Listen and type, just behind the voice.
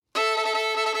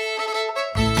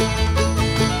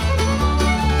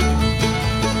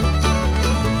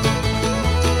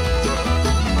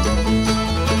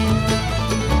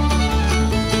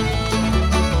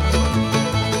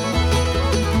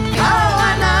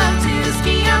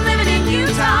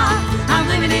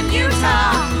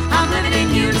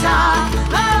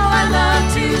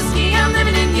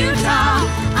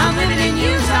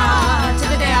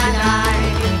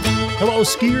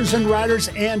Hello, skiers and riders,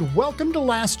 and welcome to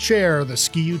Last Chair, the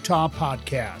Ski Utah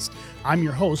podcast. I'm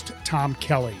your host, Tom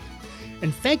Kelly.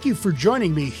 And thank you for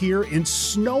joining me here in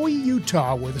snowy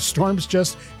Utah, where the storms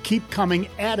just keep coming,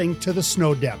 adding to the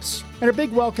snow depths. And a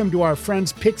big welcome to our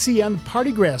friends Pixie and the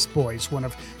Partygrass Boys, one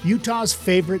of Utah's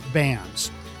favorite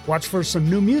bands. Watch for some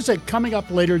new music coming up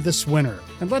later this winter.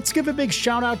 And let's give a big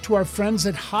shout out to our friends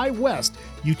at High West,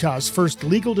 Utah's first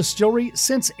legal distillery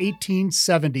since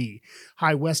 1870.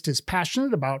 High West is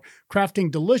passionate about crafting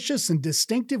delicious and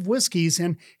distinctive whiskeys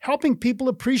and helping people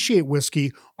appreciate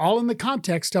whiskey, all in the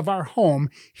context of our home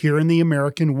here in the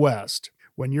American West.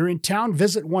 When you're in town,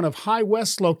 visit one of High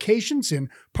West's locations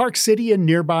in Park City and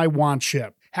nearby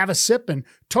Wanship. Have a sip and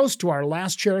toast to our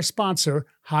Last Chair sponsor,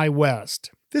 High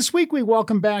West. This week, we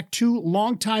welcome back two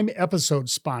longtime episode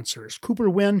sponsors, Cooper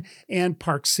Wynn and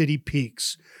Park City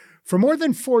Peaks. For more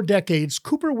than 4 decades,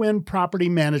 Cooper Wynn Property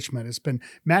Management has been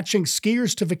matching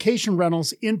skiers to vacation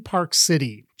rentals in Park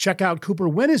City. Check out Cooper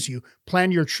Wynn as you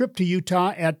plan your trip to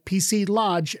Utah at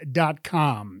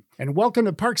pclodge.com. And welcome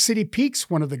to Park City Peaks,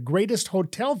 one of the greatest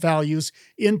hotel values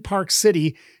in Park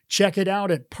City. Check it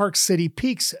out at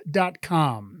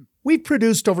parkcitypeaks.com. We've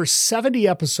produced over 70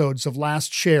 episodes of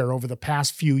Last Chair over the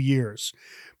past few years,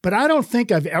 but I don't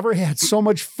think I've ever had so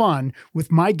much fun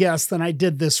with my guests than I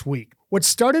did this week. What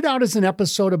started out as an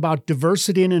episode about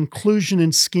diversity and inclusion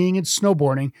in skiing and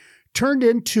snowboarding turned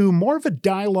into more of a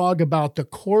dialogue about the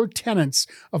core tenets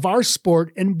of our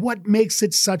sport and what makes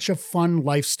it such a fun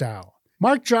lifestyle.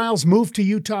 Mark Giles moved to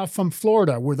Utah from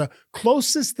Florida, where the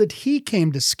closest that he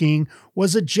came to skiing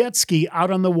was a jet ski out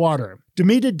on the water.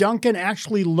 Demita Duncan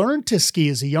actually learned to ski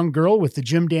as a young girl with the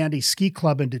Jim Dandy Ski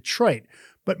Club in Detroit,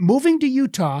 but moving to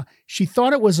Utah, she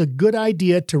thought it was a good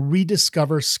idea to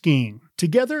rediscover skiing.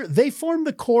 Together, they formed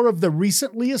the core of the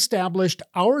recently established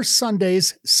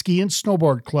OurSundays Ski and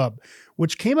Snowboard Club,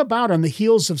 which came about on the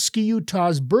heels of Ski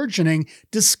Utah's burgeoning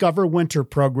Discover Winter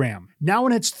program. Now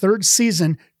in its 3rd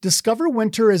season, Discover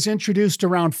Winter has introduced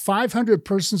around 500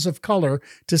 persons of color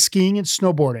to skiing and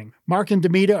snowboarding. Mark and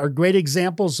Demita are great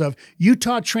examples of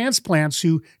Utah transplants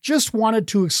who just wanted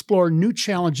to explore new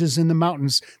challenges in the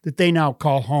mountains that they now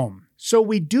call home. So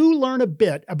we do learn a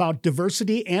bit about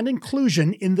diversity and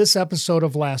inclusion in this episode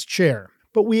of Last Chair.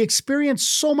 But we experience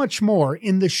so much more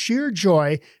in the sheer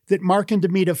joy that Mark and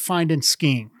Demita find in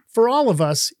skiing. For all of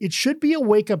us, it should be a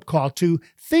wake-up call to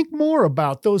think more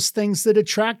about those things that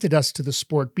attracted us to the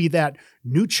sport, be that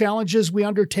new challenges we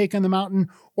undertake on the mountain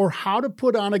or how to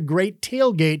put on a great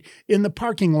tailgate in the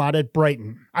parking lot at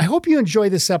Brighton. I hope you enjoy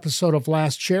this episode of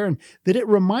Last Chair and that it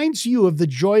reminds you of the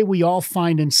joy we all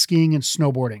find in skiing and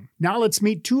snowboarding. Now let's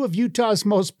meet two of Utah's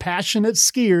most passionate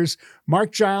skiers,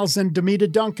 Mark Giles and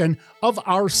Demita Duncan of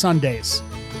OurSundays.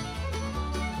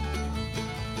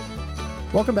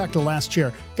 Welcome back to Last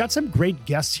Chair. Got some great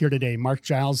guests here today, Mark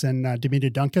Giles and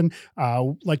Demita Duncan.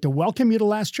 I'd like to welcome you to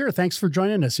Last Chair. Thanks for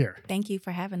joining us here. Thank you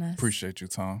for having us. Appreciate you,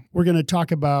 Tom. We're going to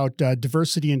talk about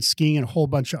diversity in skiing and a whole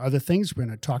bunch of other things. We're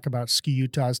going to talk about Ski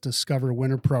Utah's Discover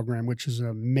Winter program, which is an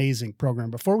amazing program.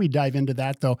 Before we dive into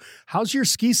that, though, how's your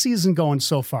ski season going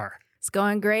so far? It's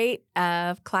going great.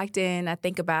 I've clocked in, I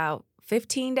think, about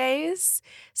 15 days.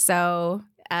 So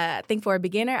I think for a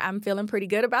beginner, I'm feeling pretty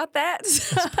good about that.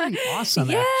 That's pretty awesome,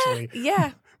 actually.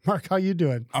 Yeah. Mark, how you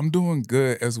doing? I'm doing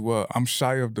good as well. I'm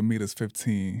shy of Demita's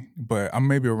 15, but I'm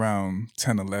maybe around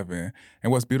 10, 11.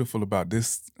 And what's beautiful about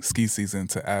this ski season,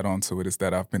 to add on to it, is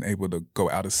that I've been able to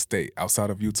go out of state, outside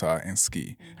of Utah, and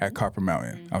ski at Copper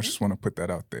Mountain. I just want to put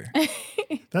that out there.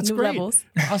 That's New great. levels.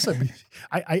 Awesome.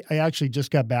 I actually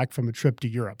just got back from a trip to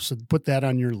Europe, so put that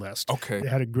on your list. Okay. I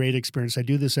had a great experience. I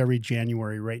do this every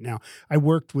January right now. I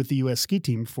worked with the U.S. ski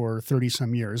team for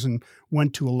 30-some years and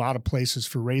went to a lot of places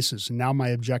for races. And now my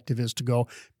objective is to go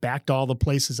back to all the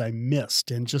places I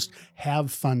missed and just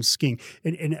have fun skiing.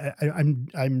 And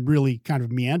I'm really kind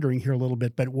of meandering here a little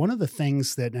bit, but one of the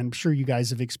things that, and I'm sure you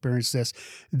guys have experienced this,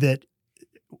 that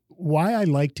why I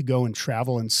like to go and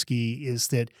travel and ski is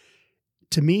that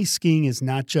to me, skiing is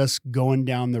not just going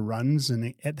down the runs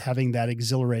and having that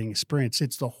exhilarating experience.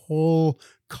 It's the whole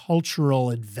cultural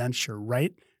adventure,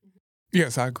 right?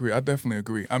 Yes, I agree. I definitely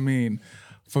agree. I mean,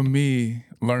 for me,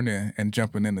 learning and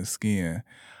jumping into skiing,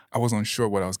 I was unsure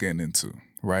what I was getting into,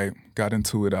 right? Got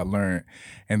into it, I learned.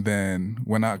 And then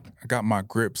when I got my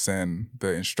grips and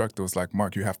the instructor was like,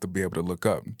 Mark, you have to be able to look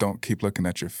up. Don't keep looking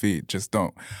at your feet. Just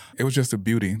don't. It was just a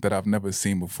beauty that I've never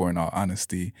seen before, in all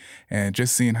honesty. And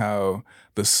just seeing how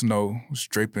the snow was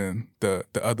draping the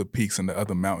other peaks and the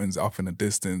other mountains off in the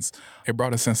distance, it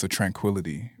brought a sense of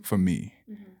tranquility for me.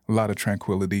 Mm-hmm. A lot of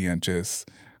tranquility and just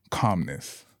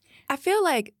calmness. I feel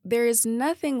like there is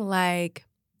nothing like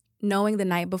knowing the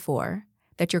night before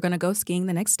that you're going to go skiing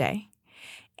the next day,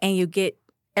 and you get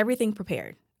everything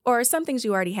prepared. Or some things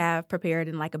you already have prepared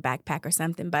in like a backpack or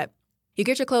something, but you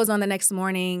get your clothes on the next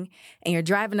morning and you're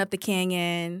driving up the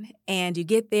canyon and you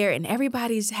get there and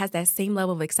everybody has that same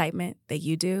level of excitement that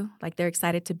you do. Like they're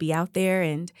excited to be out there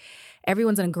and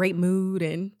everyone's in a great mood.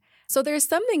 And so there's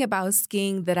something about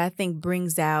skiing that I think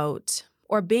brings out,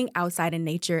 or being outside in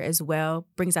nature as well,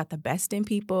 brings out the best in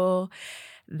people,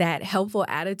 that helpful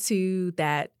attitude,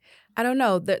 that, I don't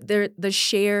know, the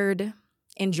shared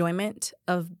enjoyment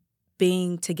of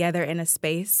being together in a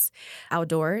space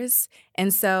outdoors.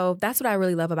 And so that's what I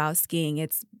really love about skiing.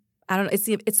 It's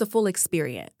a full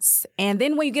experience. And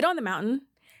then when you get on the mountain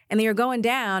and then you're going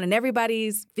down and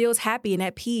everybody feels happy and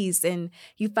at peace, and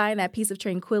you find that piece of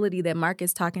tranquility that Mark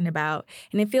is talking about,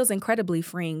 and it feels incredibly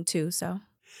freeing too. So,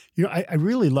 I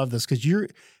really love this because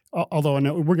although I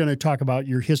know we're going to talk about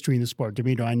your history in the sport.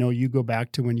 Demita, I know you go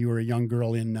back to when you were a young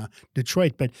girl in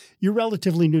Detroit, but you're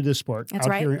relatively new to the sport. That's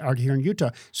right. Out here in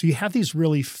Utah. So you have these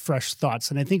really fresh thoughts.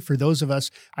 And I think for those of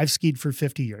us, I've skied for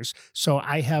 50 years. So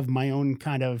I have my own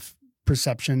kind of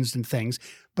perceptions and things.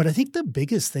 But I think the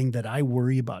biggest thing that I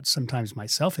worry about sometimes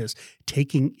myself is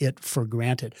taking it for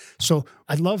granted. So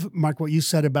I love, Mark, what you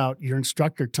said about your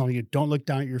instructor telling you, don't look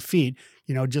down at your feet,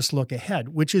 just look ahead,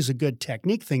 which is a good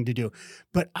technique thing to do.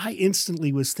 But I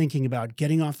instantly was thinking about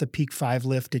getting off the Peak 5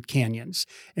 lift at Canyons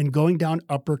and going down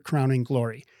Upper Crowning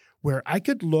Glory, where I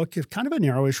could look, if kind of a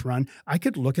narrowish run, I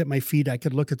could look at my feet, I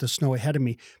could look at the snow ahead of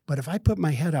me. But if I put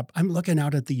my head up, I'm looking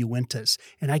out at the Uintas,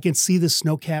 and I can see the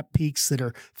snow-capped peaks that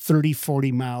are 30,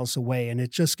 40 miles away. And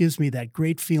it just gives me that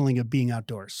great feeling of being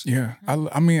outdoors. Yeah.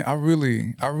 I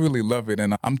really love it.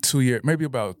 And I'm maybe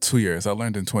about 2 years. I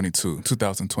learned in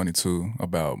 2022,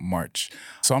 about March.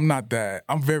 So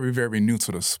I'm very, very new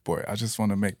to the sport. I just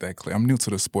want to make that clear. I'm new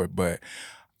to the sport, but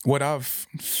what I've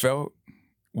felt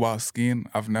while skiing,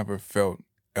 I've never felt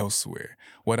elsewhere.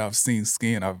 What I've seen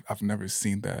skiing, I've never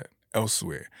seen that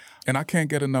elsewhere. And I can't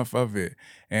get enough of it.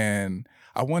 And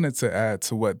I wanted to add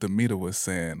to what Demita was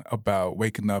saying about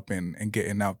waking up and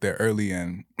getting out there early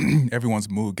and everyone's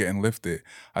mood getting lifted.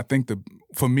 I think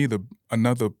for me,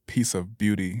 another piece of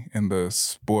beauty in the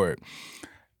sport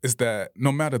is that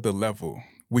no matter the level,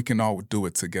 we can all do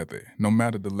it together, no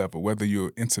matter the level, whether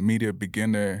you're intermediate,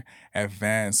 beginner,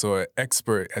 advanced, or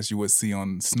expert, as you would see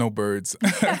on Snowbirds,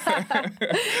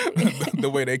 the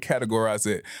way they categorize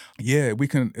it. Yeah,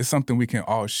 it's something we can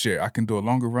all share. I can do a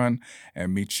longer run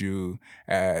and meet you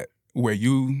at where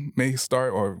you may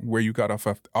start or where you got off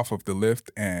of the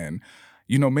lift. And,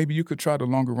 maybe you could try the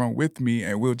longer run with me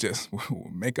and we'll just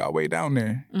make our way down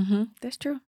there. Mm-hmm. That's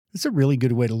true. It's a really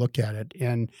good way to look at it.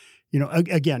 And,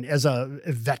 again, as a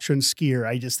veteran skier,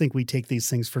 I just think we take these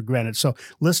things for granted. So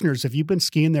listeners, if you've been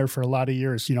skiing there for a lot of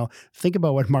years, think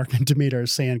about what Mark and Demita are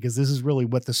saying, because this is really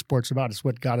what the sport's about. It's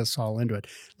what got us all into it.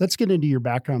 Let's get into your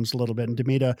backgrounds a little bit. And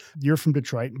Demita, you're from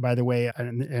Detroit, by the way,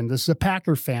 and this is a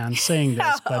Packer fan saying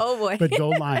this, but, oh boy. But go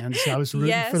Lions. I was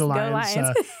rooting for the Lions. Go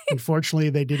Lions. Unfortunately,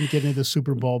 they didn't get into the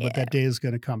Super Bowl, but that day is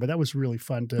going to come. But that was really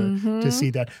fun to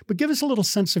see that. But give us a little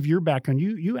sense of your background.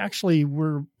 You actually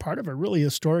were part of a really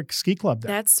historic ski club there.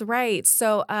 That's right.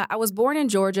 So I was born in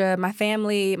Georgia. My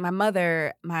family, my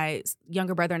mother, my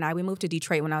younger brother and I, we moved to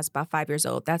Detroit when I was about 5 years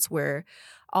old. That's where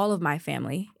all of my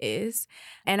family is.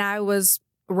 And I was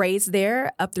raised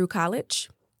there up through college,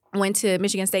 went to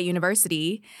Michigan State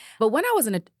University. But when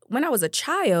I was a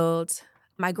child,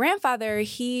 my grandfather,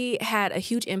 he had a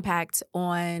huge impact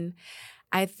on,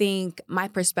 I think, my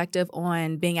perspective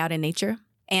on being out in nature.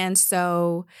 And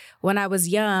so when I was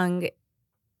young,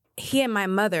 he and my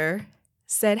mother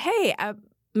said, hey,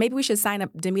 maybe we should sign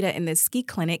up Demita in this ski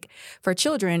clinic for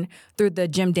children through the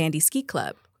Jim Dandy Ski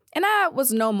Club. And I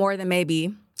was no more than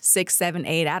maybe 6, 7,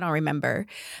 8, I don't remember.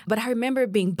 But I remember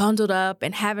being bundled up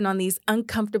and having on these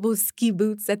uncomfortable ski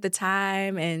boots at the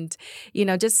time and,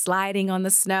 just sliding on the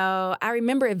snow. I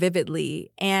remember it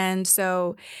vividly. And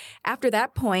so after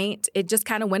that point, it just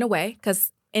kind of went away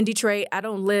because in Detroit,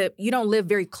 you don't live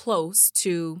very close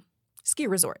to ski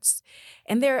resorts.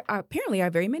 And there apparently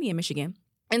are very many in Michigan.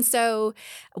 And so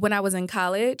when I was in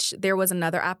college, there was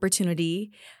another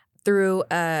opportunity through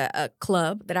a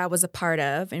club that I was a part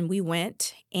of, and we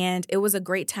went, and it was a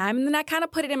great time. And then I kind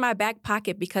of put it in my back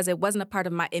pocket because it wasn't a part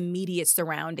of my immediate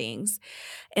surroundings.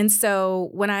 And so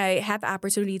when I had the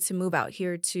opportunity to move out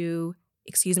here to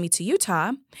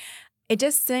Utah, it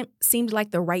just seemed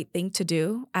like the right thing to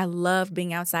do. I love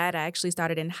being outside. I actually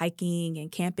started in hiking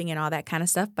and camping and all that kind of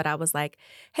stuff. But I was like,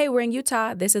 hey, we're in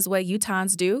Utah. This is what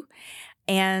Utahns do.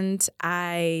 And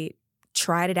I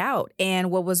tried it out.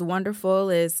 And what was wonderful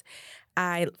is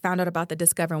I found out about the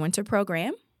Discover Winter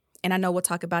program. And I know we'll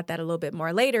talk about that a little bit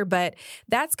more later, but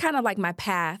that's kind of like my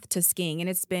path to skiing. And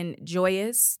it's been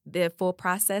joyous, the full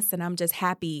process. And I'm just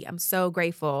happy. I'm so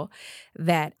grateful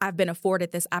that I've been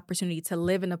afforded this opportunity to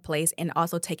live in a place and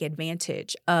also take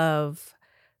advantage of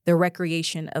the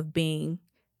recreation of being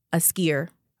a skier,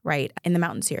 right, in the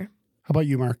mountains here. How about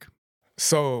you, Mark?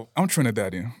 So I'm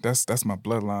Trinidadian. That's my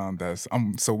bloodline.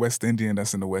 I'm so West Indian.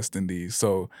 That's in the West Indies.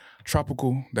 So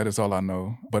tropical. That is all I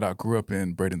know. But I grew up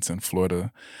in Bradenton,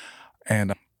 Florida,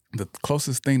 and the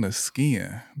closest thing to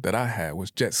skiing that I had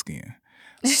was jet skiing.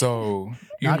 So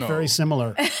not very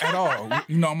similar at all.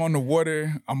 I'm on the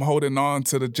water. I'm holding on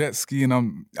to the jet ski, and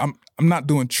I'm not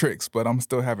doing tricks, but I'm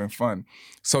still having fun.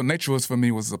 So nature was for me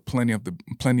was plenty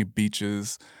of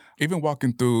beaches. Even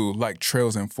walking through like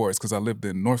trails and forests, because I lived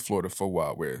in North Florida for a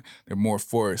while where there are more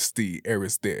foresty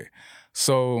areas there.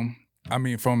 So,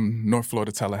 from North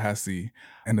Florida, Tallahassee,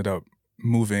 ended up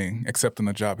accepting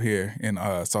a job here in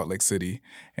Salt Lake City,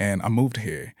 and I moved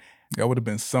here. That would have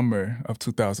been summer of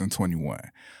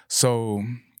 2021. So,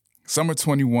 summer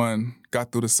 21,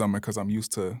 got through the summer because I'm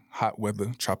used to hot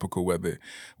weather, tropical weather.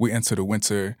 We entered the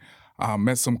winter,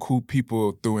 met some cool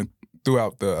people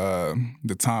throughout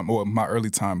the time, or my early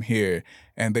time here,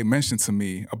 and they mentioned to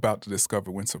me about the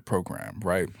Discover Winter program,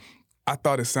 right? I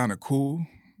thought it sounded cool.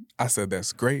 I said,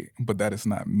 that's great, but that is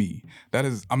not me.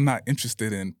 I'm not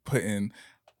interested in putting,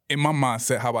 in my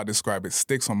mindset, how I describe it,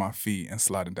 sticks on my feet and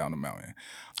sliding down the mountain.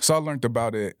 So I learned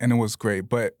about it, and it was great.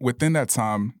 But within that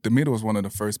time, Demeter was one of the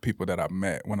first people that I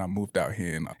met when I moved out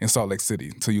here in Salt Lake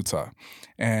City to Utah.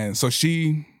 And so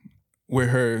she, with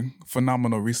her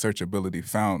phenomenal research ability,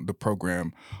 found the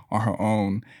program on her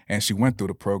own, and she went through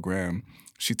the program.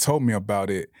 She told me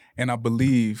about it, and I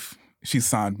believe she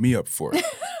signed me up for it.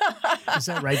 Is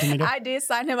that right, Demeter? I did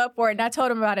sign him up for it, and I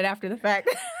told him about it after the fact.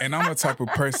 And I'm a type of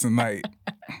person,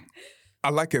 I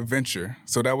like adventure.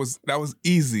 So that was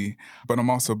easy, but I'm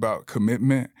also about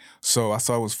commitment. So I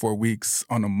saw it was 4 weeks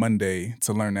on a Monday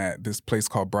to learn at this place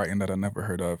called Brighton that I never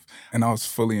heard of. And I was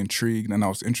fully intrigued and I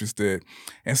was interested.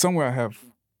 And somewhere I have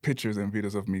pictures and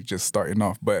videos of me just starting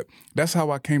off. But that's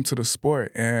how I came to the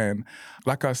sport. And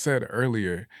like I said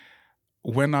earlier,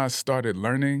 when I started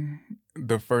learning,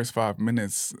 the first 5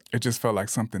 minutes, it just felt like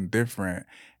something different.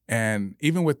 And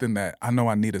even within that, I know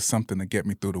I needed something to get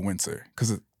me through the winter,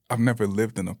 because I've never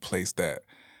lived in a place that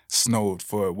snowed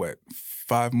for,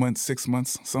 5 months, 6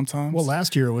 months sometimes? Well,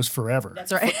 last year it was forever.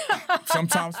 That's right.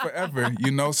 Sometimes forever,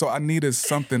 So I needed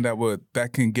something that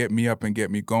can get me up and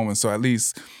get me going. So at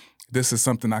least this is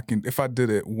something if I did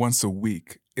it once a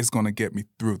week, it's going to get me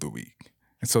through the week.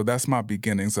 And so that's my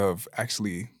beginnings of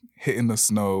actually hitting the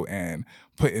snow and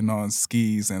putting on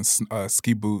skis and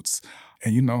ski boots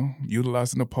and,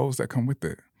 utilizing the poles that come with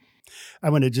it. I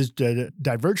want to just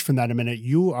diverge from that a minute.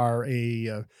 You are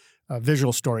a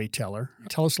visual storyteller.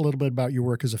 Tell us a little bit about your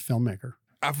work as a filmmaker.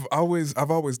 I've always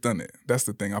done it. That's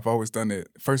the thing. I've always done it.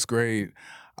 First grade,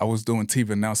 I was doing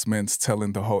TV announcements,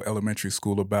 telling the whole elementary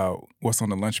school about what's on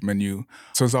the lunch menu.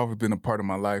 So it's always been a part of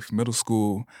my life. Middle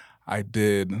school,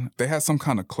 they had some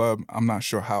kind of club. I'm not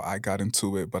sure how I got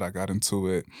into it, but I got into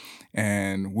it.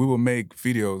 And we would make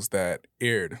videos that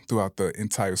aired throughout the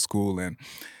entire school. And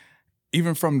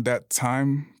even from that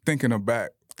time, thinking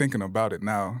about it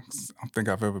now, I don't think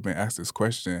I've ever been asked this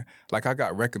question. Like, I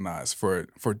got recognized for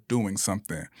doing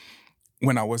something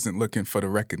when I wasn't looking for the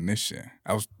recognition.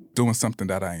 I was doing something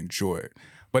that I enjoyed.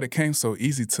 But it came so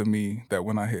easy to me that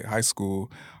when I hit high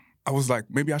school, I was like,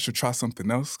 maybe I should try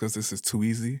something else because this is too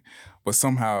easy. But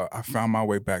somehow I found my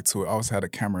way back to it. I always had a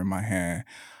camera in my hand.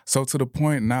 So to the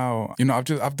point now,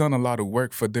 I've done a lot of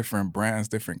work for different brands,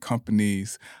 different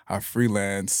companies. I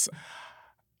freelance.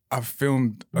 I've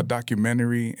filmed a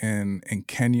documentary in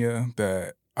Kenya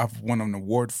that I've won an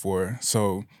award for.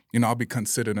 So, I'll be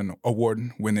considered an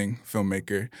award-winning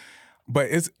filmmaker. But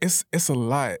it's a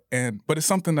lot, but it's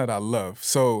something that I love.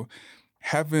 So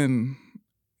having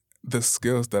the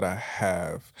skills that I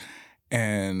have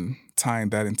and tying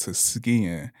that into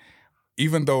skiing,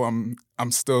 even though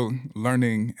I'm still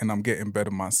learning and I'm getting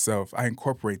better myself, I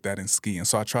incorporate that in skiing.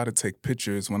 So I try to take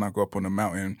pictures when I go up on the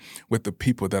mountain with the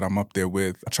people that I'm up there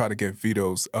with. I try to get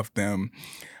videos of them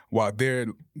while they're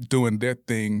doing their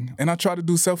thing. And I try to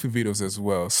do selfie videos as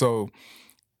well. So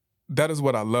that is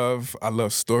what I love. I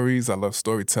love stories. I love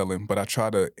storytelling, but I try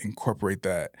to incorporate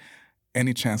that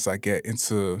any chance I get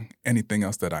into anything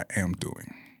else that I am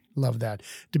doing. Love that.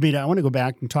 Demeter, I want to go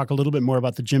back and talk a little bit more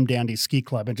about the Jim Dandy Ski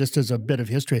Club. And just as a bit of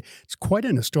history, it's quite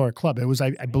an historic club. It was,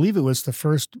 I believe it was the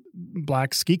first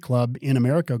Black ski club in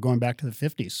America going back to the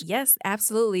 50s. Yes,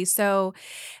 absolutely. So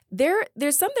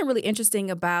there's something really interesting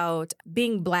about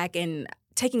being Black and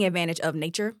taking advantage of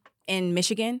nature in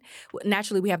Michigan.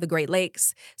 Naturally, we have the Great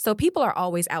Lakes. So people are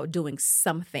always out doing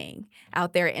something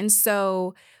out there. And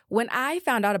so when I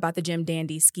found out about the Jim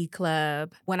Dandy Ski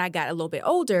Club, when I got a little bit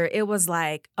older, it was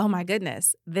like, oh my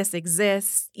goodness, this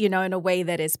exists, in a way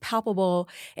that is palpable,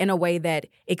 in a way that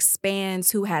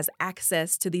expands who has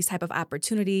access to these type of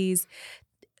opportunities.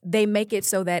 They make it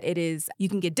so that you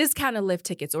can get discounted lift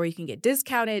tickets or you can get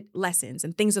discounted lessons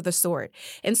and things of the sort.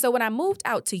 And so when I moved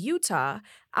out to Utah,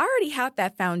 I already had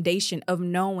that foundation of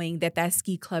knowing that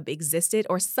ski club existed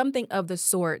or something of the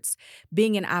sorts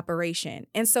being in operation.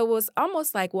 And so it was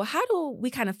almost like, well, how do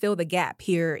we kind of fill the gap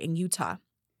here in Utah?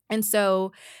 And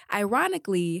so,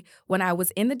 ironically, when I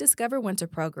was in the Discover Winter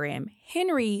program,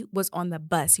 Henry was on the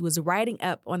bus. He was riding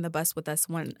up on the bus with us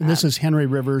one. And this is Henry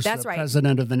Rivers, that's right.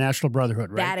 President of the National Brotherhood,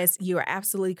 right? You are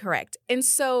absolutely correct. And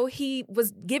so he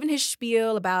was giving his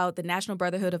spiel about the National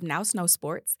Brotherhood of Now Snow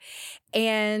Sports.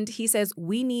 And he says,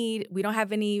 we don't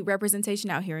have any representation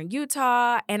out here in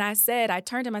Utah. And I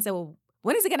turned to him, I said, well,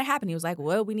 when is it going to happen? He was like,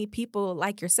 well, we need people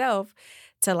like yourself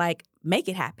to make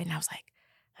it happen. I was like,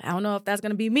 I don't know if that's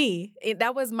going to be me.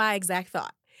 That was my exact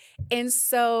thought. And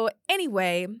so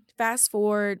anyway, fast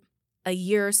forward a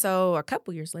year or so, or a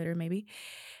couple years later maybe,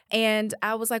 and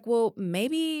I was like, well,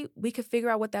 maybe we could figure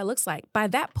out what that looks like. By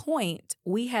that point,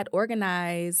 we had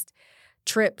organized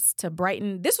trips to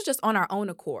Brighton. This was just on our own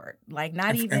accord,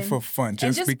 and for fun,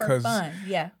 just because for fun,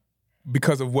 yeah,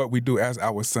 because of what we do as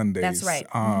OurSundays. That's right.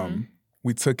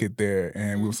 We took it there,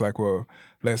 and we was like, well,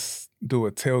 let's do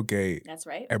a tailgate. That's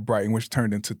right. At Brighton, which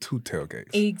turned into 2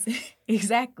 tailgates.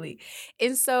 Exactly.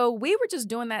 And so we were just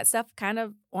doing that stuff kind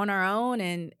of on our own,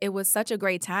 and it was such a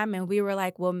great time. And we were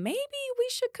like, well, maybe we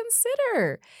should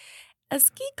consider a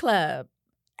ski club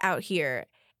out here.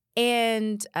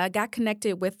 And got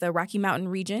connected with the Rocky Mountain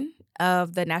region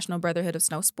of the National Brotherhood of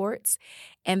Snow Sports,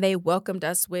 and they welcomed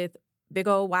us with big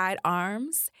old wide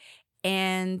arms.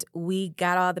 And we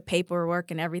got all the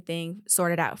paperwork and everything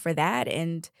sorted out for that.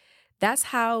 And that's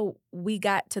how we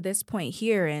got to this point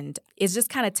here. And it's just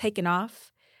kind of taken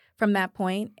off from that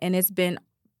point. And it's been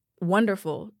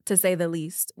wonderful, to say the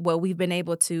least, what we've been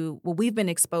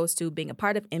exposed to being a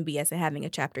part of NBS and having a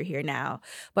chapter here now,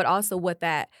 but also what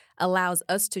that allows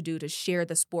us to do to share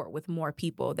the sport with more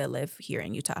people that live here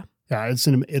in Utah. Yeah, it's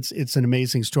an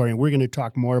amazing story, and we're going to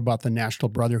talk more about the National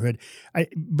Brotherhood.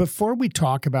 Before we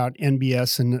talk about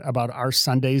NBS and about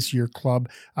OurSundays, your club,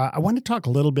 I want to talk a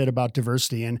little bit about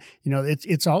diversity. And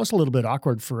it's always a little bit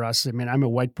awkward for us. I mean, I'm a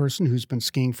white person who's been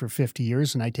skiing for 50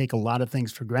 years, and I take a lot of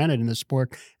things for granted in the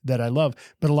sport that I love.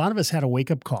 But a lot of us had a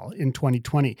wake-up call in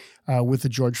 2020 with the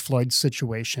George Floyd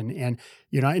situation. And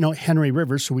I know Henry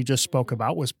Rivers, who we just spoke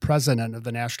about, was president of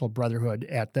the National Brotherhood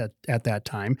at that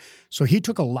time. So he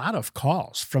took a lot of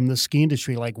calls from the ski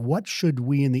industry, like, what should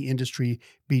we in the industry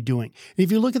be doing? And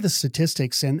if you look at the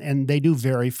statistics, and they do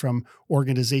vary from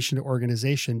organization to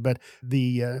organization, but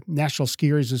the National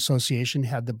Skiers Association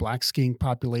had the black skiing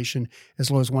population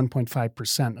as low as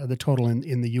 1.5% of the total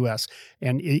in the U.S.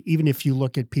 And even if you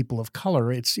look at people of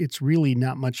color, it's really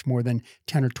not much more than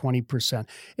 10 or 20%.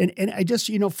 And I just,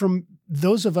 from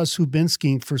those of us who've been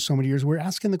skiing for so many years, we're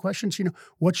asking the questions,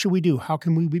 what should we do? How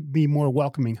can we be more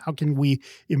welcoming? How can we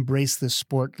embrace this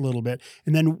sport a little bit?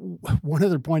 And then one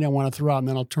other point I want to throw out, and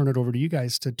then I'll turn it over to you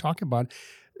guys to talk about.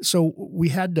 So we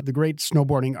had the great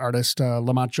snowboarding artist,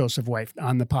 Lamont Joseph White,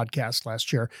 on the podcast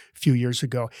last year, a few years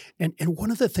ago. And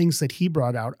one of the things that he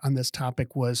brought out on this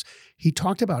topic was he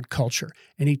talked about culture,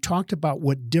 and he talked about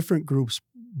what different groups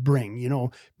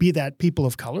bring, be that people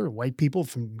of color, white people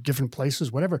from different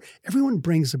places, whatever. Everyone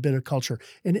brings a bit of culture.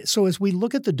 And so as we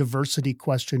look at the diversity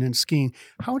question in skiing,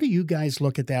 how do you guys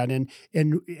look at that?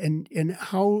 And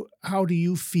how do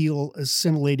you feel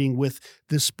assimilating with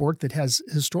this sport that has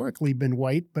historically been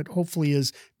white, but hopefully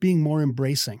is being more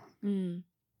embracing?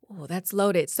 Oh, that's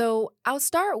loaded. So I'll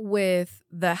start with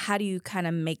how do you kind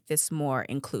of make this more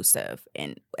inclusive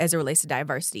and as it relates to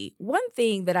diversity. One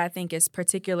thing that I think is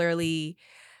particularly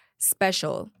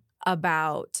special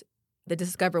about the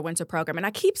Discover Winter program, and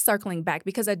I keep circling back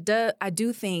because I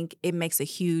do think it makes a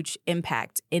huge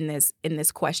impact in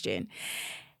this question.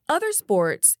 Other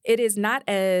sports, it is not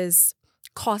as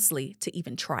costly to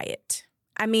even try it.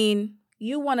 I mean,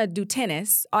 you want to do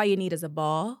tennis, all you need is a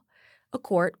ball, a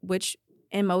court, which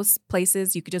in most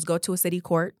places you could just go to a city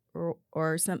court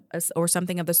or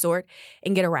something of the sort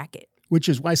and get a racket. Which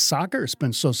is why soccer has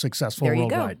been so successful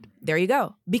worldwide. There you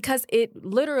go. Because it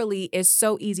literally is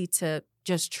so easy to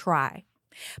just try.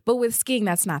 But with skiing,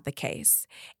 that's not the case.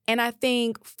 And I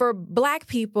think for Black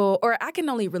people, or I can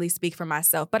only really speak for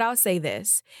myself, but I'll say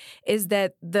this, is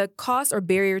that the cost or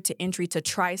barrier to entry to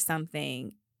try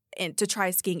something and to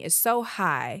try skiing is so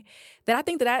high that I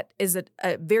think that is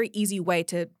a very easy way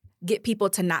to get people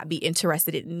to not be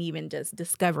interested in even just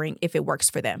discovering if it works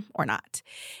for them or not.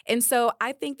 And so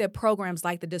I think that programs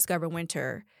like the Discover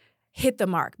Winter hit the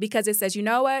mark because it says, you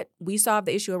know what? We solved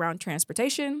the issue around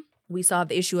transportation. We solved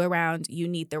the issue around you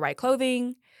need the right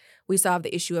clothing. We solved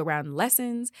the issue around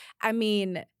lessons. I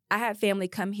mean, I had family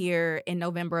come here in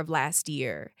November of last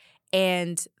year,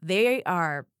 and they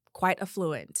are quite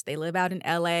affluent. They live out in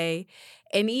LA.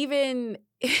 And even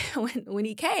when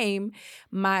he came,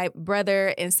 my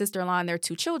brother and sister-in-law and their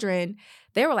 2 children,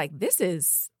 they were like, this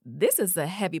is a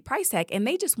heavy price tag. And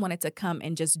they just wanted to come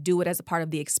and just do it as a part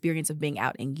of the experience of being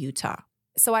out in Utah.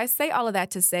 So I say all of that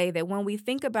to say that when we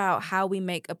think about how we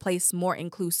make a place more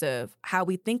inclusive, how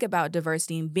we think about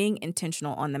diversity and being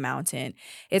intentional on the mountain,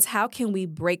 it's how can we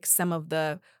break some of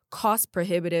the cost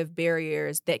prohibitive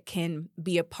barriers that can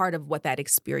be a part of what that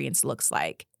experience looks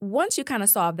like. Once you kind of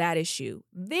solve that issue,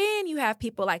 then you have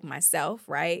people like myself,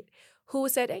 right, who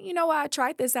said, hey, you know what, I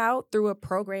tried this out through a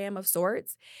program of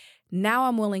sorts. Now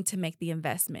I'm willing to make the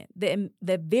investment.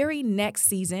 The very next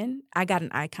season, I got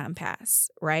an Icon Pass,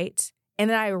 right? And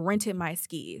then I rented my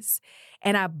skis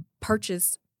and I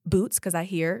purchased boots because I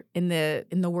hear in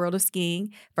the world of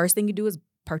skiing, first thing you do is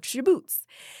purchase your boots.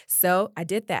 So I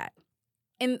did that.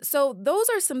 And so those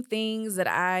are some things that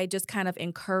I just kind of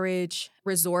encourage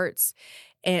resorts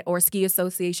or ski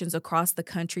associations across the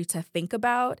country to think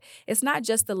about. It's not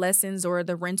just the lessons or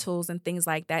the rentals and things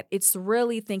like that. It's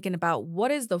really thinking about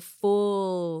what are the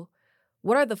full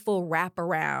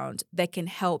wraparound that can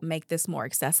help make this more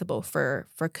accessible for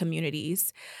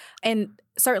communities. And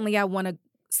certainly I want to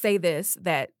say this,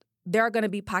 that there are going to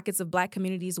be pockets of Black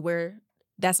communities where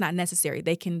that's not necessary.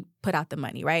 They can put out the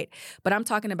money, right? But I'm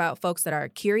talking about folks that are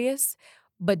curious,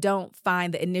 but don't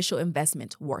find the initial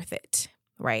investment worth it,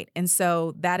 right? And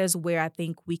so that is where I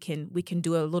think we can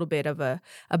do a little bit of a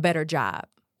better job.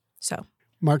 So,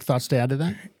 Mark, thoughts to add to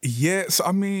that? Yeah, so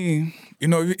I mean, you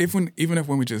know, even if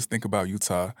when we just think about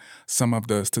Utah, some of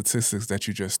the statistics that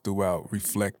you just threw out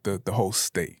reflect the whole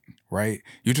state, right?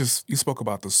 You spoke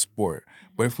about the sport,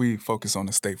 but if we focus on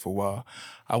the state for a while,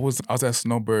 I was at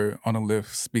Snowbird on a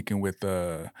lift speaking with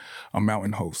a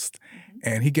mountain host,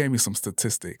 and he gave me some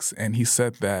statistics, and he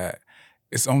said that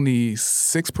it's only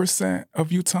 6% of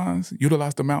Utahns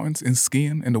utilize the mountains in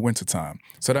skiing in the wintertime.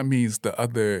 So that means the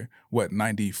other,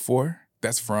 94%?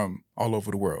 That's from all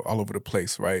over the world, all over the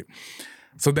place, right?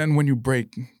 So then when you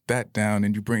break that down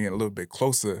and you bring it a little bit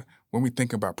closer, when we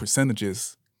think about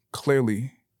percentages,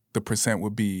 clearly the percent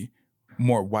would be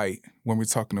more white when we're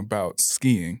talking about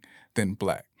skiing than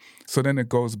Black. So then it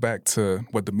goes back to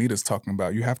what Demita's talking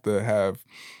about. You have to have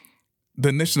the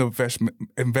initial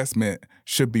investment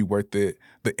should be worth it.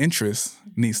 The interest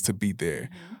needs to be there.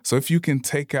 So if you can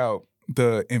take out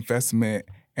the investment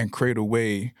and create a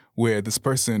way where this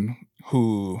person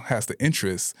who has the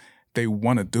interest, they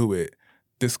want to do it,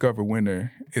 Discover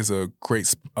Winter is a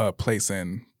great place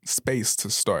and space to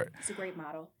start. It's a great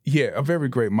model. Yeah, a very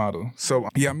great model. So,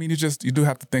 yeah, I mean, you do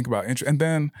have to think about interest. And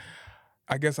then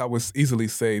I guess I would easily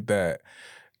say that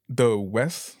the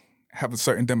West have a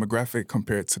certain demographic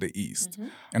compared to the East.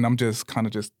 And I'm just kind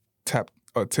of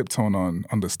tiptoeing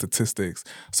on the statistics.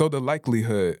 So the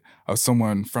likelihood of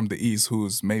someone from the East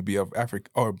who's maybe of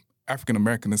African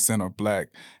American descent or Black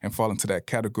and fall into that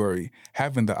category,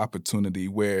 having the opportunity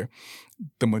where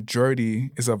the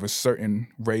majority is of a certain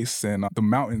race and the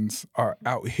mountains are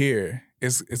out here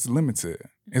is limited.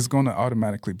 It's going to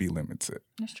automatically be limited.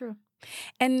 That's true.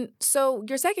 And so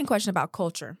your second question about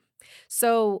culture.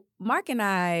 So Mark and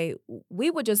I,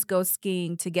 we would just go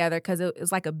skiing together because it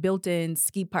was like a built-in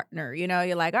ski partner. You know,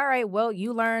 you're like, all right, well,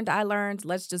 you learned, I learned,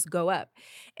 let's just go up.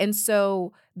 And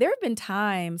so there have been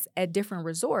times at different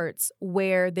resorts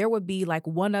where there would be like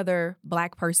one other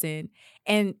Black person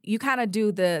and you kind of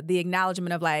do the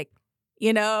acknowledgement of like,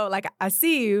 you know, like, I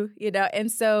see you, you know.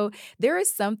 And so there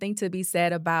is something to be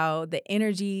said about the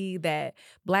energy that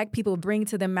Black people bring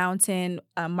to the mountain.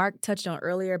 Mark touched on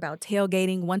earlier about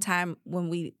tailgating. One time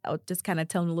when I'll just kind of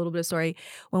tell him a little bit of story.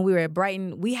 When we were at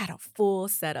Brighton, we had a full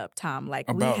setup, Tom. Like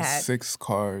about we had 6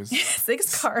 cars.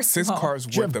 6 cars. 6 small. cars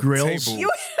Did you worth have of grills?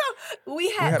 tables.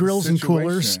 We had grills and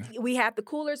coolers. We had the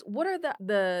coolers. What are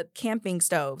the camping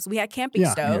stoves? We had camping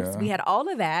stoves. Yeah. We had all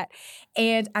of that.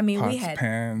 And I mean, Pots, we had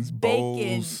pans, bacon,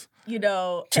 bowls, you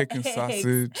know, chicken eggs.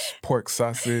 sausage, pork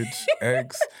sausage,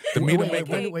 eggs.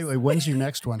 Wait. When's your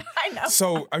next one? I know.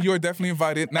 So you're definitely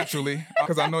invited, naturally,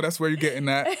 because I know that's where you're getting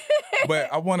at.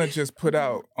 But I want to just put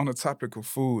out on the topic of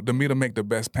food, Demita make the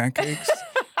best pancakes.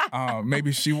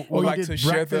 Maybe she would you like did to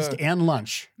share breakfast and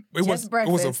lunch. It was a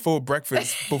breakfast. full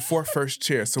breakfast before first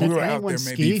chair. So Did we were out anyone there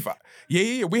maybe ski? 5.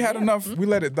 Yeah. We had enough. We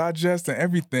let it digest and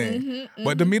everything.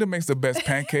 But Demita makes the best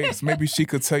pancakes. Maybe she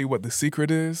could tell you what the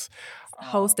secret is.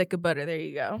 Whole stick of butter. There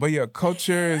you go. But yeah,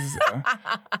 culture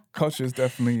is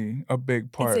definitely a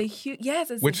big part. It's a huge, yes,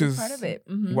 it's which a big is part of it.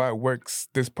 why it works,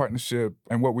 this partnership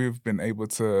and what we've been able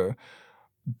to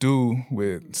do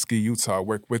with Ski Utah,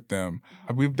 work with them.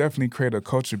 We've definitely created a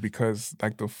culture because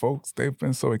like the folks, they've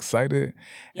been so excited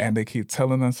and they keep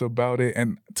telling us about it.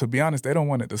 And to be honest, they don't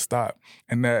want it to stop.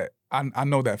 And that I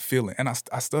know that feeling, and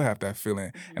I still have that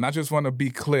feeling. And I just want to be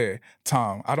clear,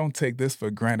 Tom, I don't take this for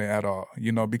granted at all,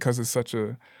 because it's such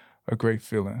a great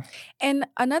feeling. And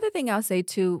another thing I'll say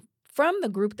too, from the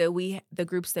groups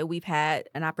that we've had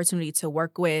an opportunity to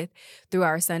work with through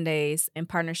OurSundays in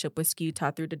partnership with Ski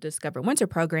Utah through the Discover Winter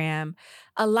program,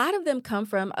 a lot of them come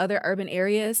from other urban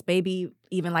areas, maybe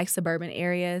even like suburban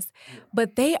areas,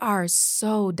 but they are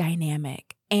so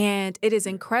dynamic. And it is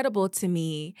incredible to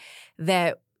me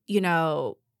that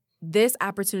this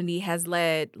opportunity has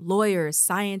led lawyers,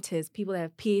 scientists, people that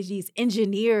have PhDs,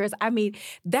 engineers. I mean,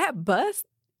 that bus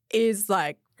is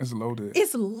like... It's loaded.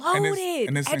 It's loaded.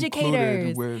 And it's educators.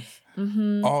 Included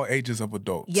with all ages of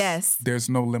adults. Yes. There's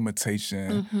no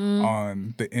limitation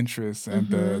on the interest and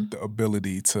the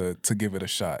ability to give it a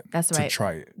shot. That's right. To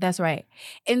try it. That's right.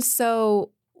 And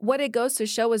so what it goes to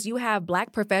show is you have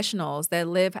Black professionals that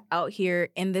live out here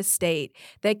in this state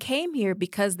that came here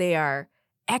because they are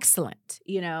excellent,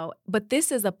 but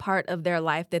this is a part of their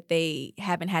life that they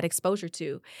haven't had exposure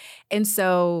to. And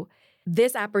so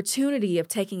this opportunity of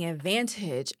taking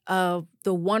advantage of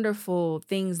the wonderful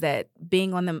things that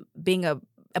being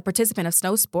a participant of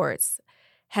snow sports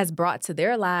has brought to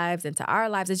their lives and to our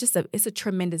lives, it's a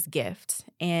tremendous gift.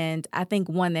 And I think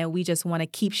one that we just want to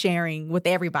keep sharing with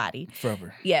everybody.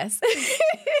 Forever. Yes.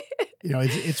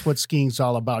 It's what skiing's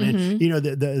all about. And,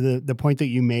 the point that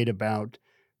you made about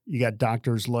you got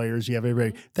doctors, lawyers, you have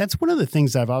everybody. That's one of the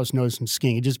things I've always noticed in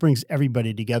skiing. It just brings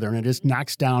everybody together and it just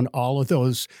knocks down all of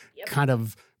those kind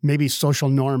of maybe social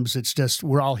norms. It's just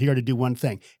we're all here to do one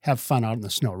thing, have fun out in the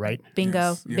snow, right? Bingo.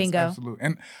 Yes, Bingo. Absolutely.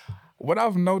 And what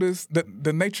I've noticed,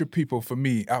 the nature people for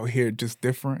me out here just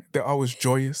different. They're always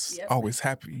joyous, always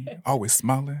happy, always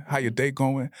smiling. How your day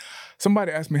going?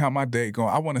 Somebody asked me how my day going.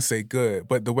 I want to say good,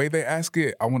 but the way they ask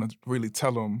it, I want to really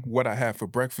tell them what I had for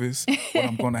breakfast, what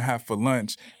I'm going to have for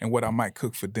lunch, and what I might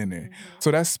cook for dinner. So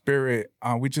that spirit,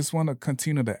 we just want to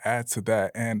continue to add to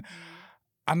that. And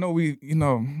I know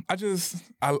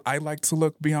I like to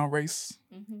look beyond race.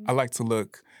 I like to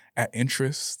look at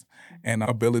interest and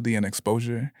ability and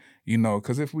exposure,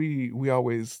 because if we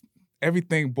always,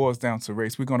 everything boils down to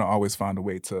race, we're going to always find a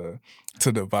way to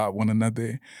divide one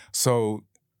another. So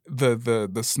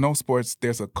the snow sports,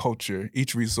 there's a culture.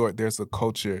 Each resort, there's a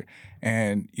culture.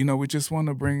 And, we just want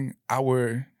to bring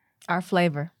our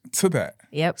flavor to that.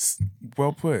 Yep.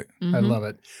 Well put. I love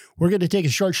it. We're going to take a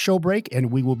short show break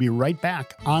and we will be right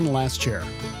back on Last Chair.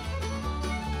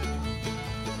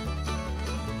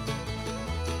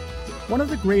 One of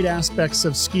the great aspects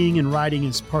of skiing and riding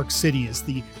in Park City is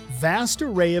the vast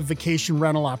array of vacation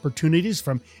rental opportunities,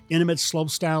 from intimate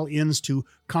slopestyle inns to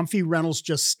comfy rentals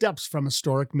just steps from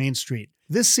historic Main Street.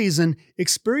 This season,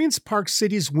 experience Park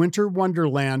City's winter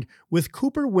wonderland with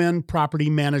Cooper Wynn Property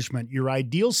Management, your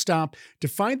ideal stop to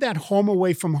find that home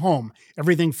away from home,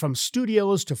 everything from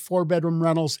studios to 4-bedroom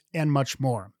rentals and much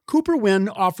more. Cooper Wynn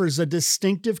offers a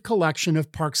distinctive collection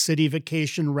of Park City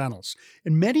vacation rentals,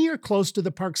 and many are close to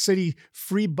the Park City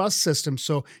free bus system,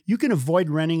 so you can avoid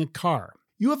renting a car.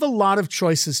 You have a lot of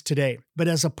choices today, but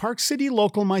as a Park City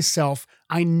local myself,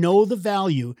 I know the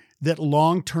value that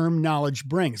long-term knowledge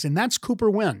brings, and that's Cooper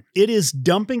Wynn. It is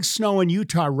dumping snow in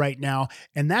Utah right now,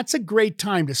 and that's a great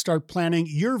time to start planning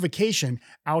your vacation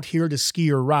out here to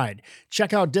ski or ride.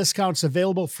 Check out discounts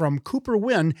available from Cooper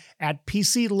Wynn at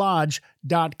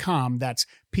pclodge.com. That's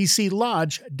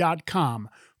pclodge.com.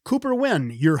 Cooper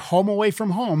Wynn, your home away from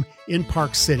home in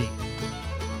Park City.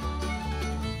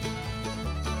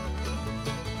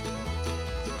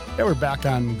 Yeah, we're back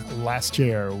on Last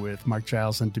Chair with Mark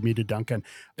Giles and Demita Duncan.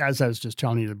 As I was just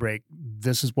telling you to break,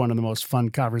 this is one of the most fun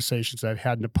conversations I've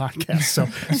had in a podcast. So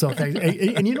thanks.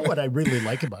 And you know what I really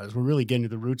like about it is we're really getting to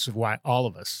the roots of why all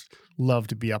of us love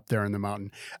to be up there in the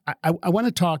mountain. I want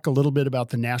to talk a little bit about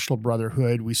the National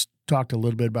Brotherhood. We talked a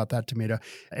little bit about that, Demita,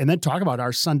 and then talk about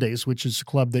OurSundays, which is a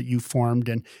club that you formed,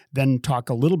 and then talk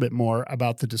a little bit more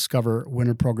about the Discover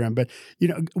Winter program. But,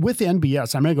 with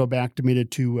NBS, I'm going to go back, Demita,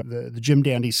 to the Jim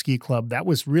Dandy Ski Club. That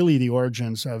was really the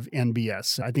origins of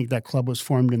NBS. I think that club was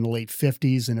formed in the late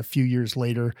 50s, and a few years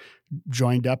later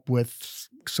joined up with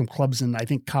some clubs in, I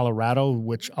think, Colorado,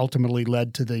 which ultimately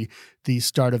led to the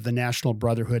start of the National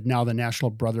Brotherhood, now the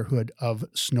National Brotherhood of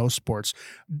Snow Sports.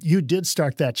 You did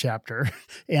start that chapter.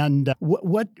 And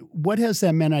what has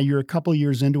that meant? You're a couple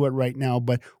years into it right now,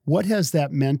 but what has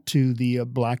that meant to the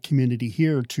Black community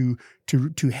here to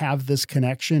have this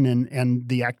connection and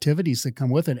the activities that come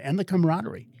with it and the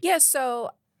camaraderie? Yeah,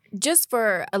 so just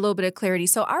for a little bit of clarity,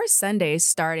 so our Sundays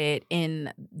started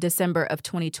in December of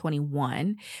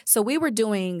 2021. So we were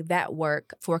doing that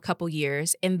work for a couple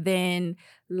years. And then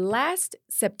last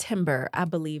September, I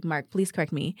believe, Mark, please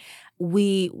correct me,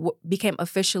 we became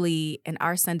officially an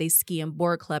Our Sundays Ski and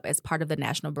Board Club as part of the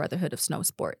National Brotherhood of Snow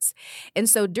Sports. And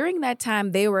so during that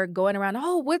time, they were going around,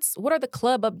 what are the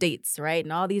club updates, right?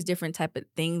 And all these different type of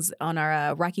things on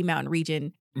our Rocky Mountain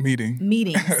region. Meetings,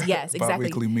 yes, exactly.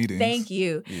 Bi-weekly meetings. Thank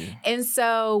you. Yeah. And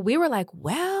so we were like,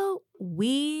 well,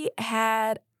 we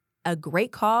had a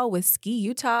great call with Ski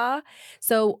Utah.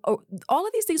 So all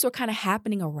of these things were kind of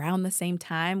happening around the same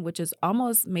time, which is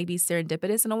almost maybe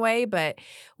serendipitous in a way. But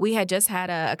we had just had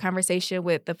a conversation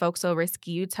with the folks over at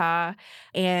Ski Utah,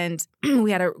 and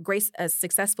we had a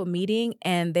successful meeting.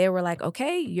 And they were like,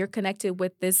 okay, you're connected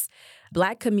with this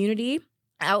Black community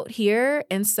out here.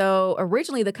 And so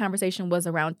originally the conversation was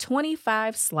around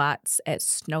 25 slots at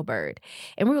Snowbird.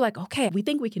 And we were like, okay, we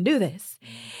think we can do this.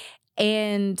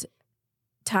 And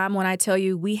Tom, when I tell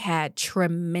you, we had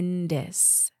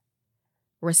tremendous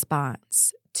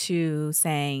response to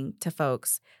saying to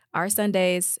folks, Our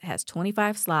Sundays has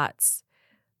 25 slots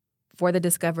for the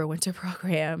Discover Winter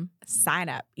program. Sign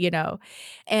up,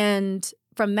 And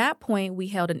from that point, we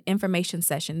held an information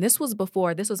session. This was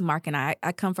Mark and I.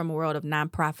 I come from a world of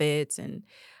nonprofits and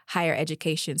higher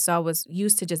education. So I was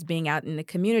used to just being out in the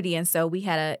community. And so we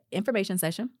had an information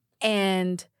session,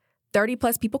 and 30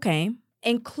 plus people came,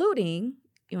 including,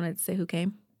 you want to say who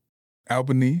came?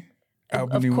 Albany.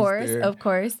 Albany of course, was there. Of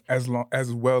course.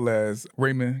 As well as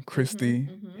Raymond Christie,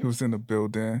 who was in the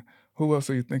building. Who else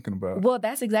are you thinking about? Well,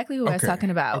 that's exactly who I was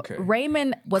talking about. Okay.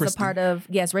 Raymond was Christie. a part of,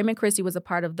 Raymond Christie was a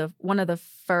part of one of the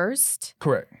first.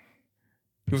 Correct.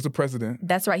 He was the president.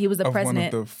 That's right. He was the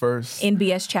president one of the first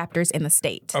NBS chapters in the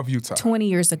state of Utah 20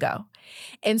 years ago.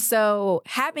 And so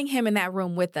having him in that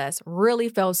room with us really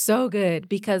felt so good,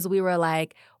 because we were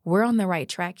like, we're on the right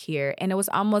track here. And it was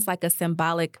almost like a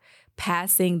symbolic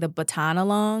passing the baton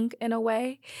along in a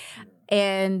way.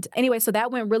 And anyway, so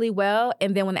that went really well.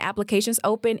 And then when the applications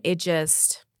opened, it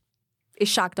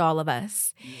shocked all of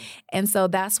us. Yeah. And so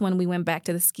that's when we went back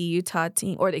to the Ski Utah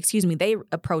team, they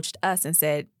approached us and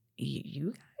said,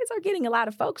 you guys are getting a lot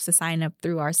of folks to sign up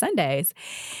through Our Sundays.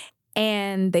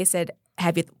 And they said,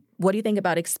 what do you think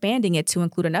about expanding it to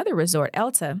include another resort,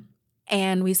 Elta?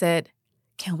 And we said,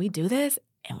 can we do this?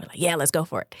 And we're like, yeah, let's go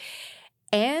for it.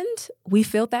 And we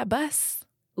filled that bus.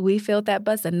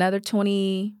 Another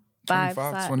 25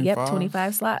 slots. 25? Yep,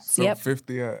 25 slots. So yep.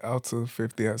 50 at Alta,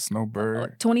 50 at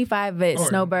Snowbird. 25 at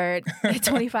Snowbird,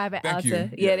 25 at Alta. You.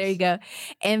 Yeah, There you go.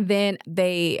 And then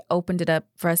they opened it up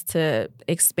for us to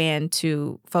expand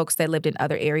to folks that lived in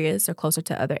other areas or closer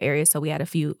to other areas. So we had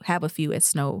have a few at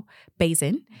Snow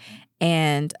Basin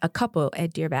and a couple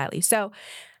at Deer Valley. So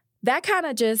that kind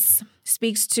of just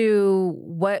speaks to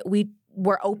what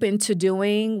we're open to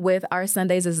doing with Our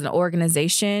Sundays as an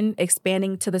organization,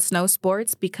 expanding to the snow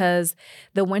sports, because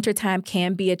the wintertime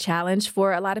can be a challenge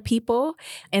for a lot of people.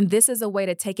 And this is a way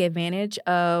to take advantage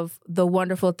of the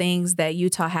wonderful things that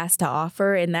Utah has to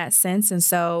offer in that sense. And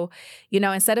so,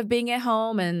 instead of being at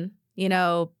home and,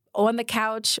 on the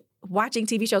couch watching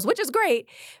TV shows, which is great,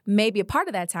 maybe a part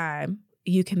of that time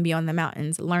you can be on the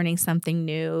mountains learning something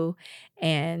new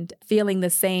and feeling the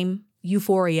same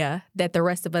euphoria that the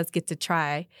rest of us get to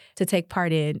try to take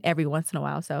part in every once in a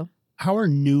while. So, how are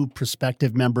new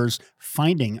prospective members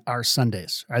finding Our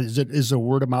Sundays? Is it a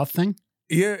word of mouth thing?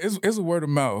 Yeah, it's a word of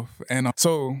mouth. And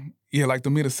so, like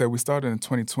Damita said, we started in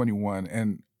 2021,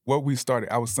 and what we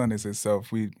started, Our Sundays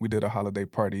itself, we did a holiday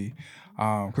party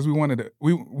because we wanted to,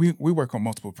 we work on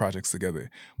multiple projects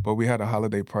together, but we had a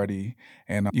holiday party,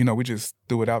 and we just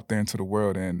threw it out there into the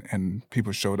world, and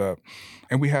people showed up,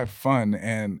 and we had fun,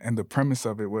 and the premise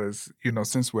of it was,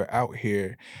 since we're out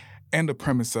here, and the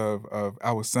premise of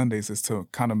Our Sundays is to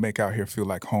kind of make out here feel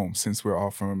like home, since we're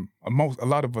all from, a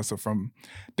lot of us are from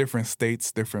different states,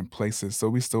 different places. So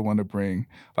we still want to bring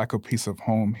like a piece of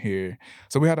home here.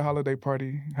 So we had a holiday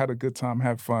party, had a good time,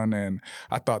 had fun. And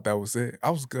I thought that was it. I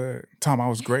was good. Tom, I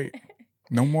was great.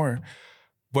 No more.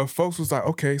 But folks was like,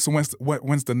 okay, so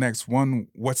when's the next one?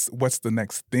 What's the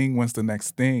next thing? When's the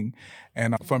next thing?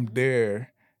 And from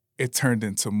there, it turned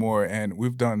into more, and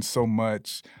we've done so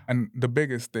much. And the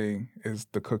biggest thing is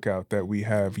the cookout that we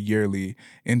have yearly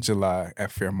in July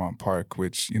at Fairmount Park,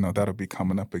 which, that'll be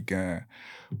coming up again.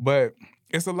 But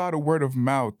it's a lot of word of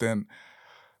mouth, and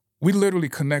we literally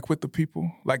connect with the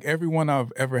people. Like everyone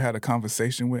I've ever had a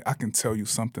conversation with, I can tell you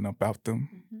something about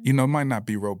them. It might not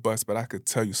be robust, but I could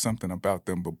tell you something about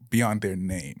them, but beyond their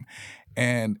name.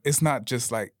 And it's not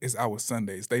just like, it's Our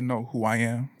Sundays. They know who I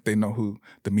am. They know who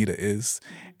Demita is.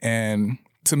 And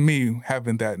to me,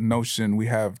 having that notion, we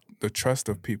have the trust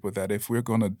of people that if we're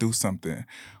going to do something,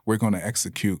 we're going to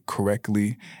execute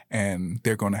correctly, and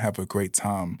they're going to have a great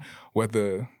time.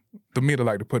 Whether, Demita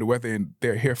like to put it, whether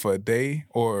they're here for a day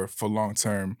or for long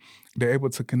term, they're able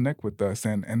to connect with us.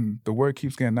 And the word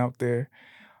keeps getting out there.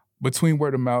 Between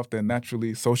word of mouth and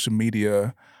naturally social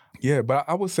media, yeah, but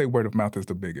I would say word of mouth is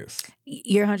the biggest.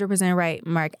 You're 100% right,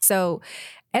 Mark. So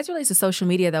as it relates to social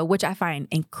media, though, which I find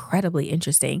incredibly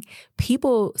interesting,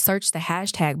 people search the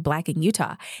hashtag Black in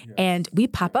Utah, and we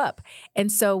pop up.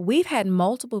 And so we've had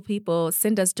multiple people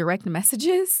send us direct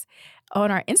messages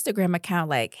on our Instagram account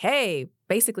like, hey,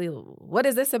 basically, what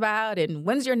is this about? And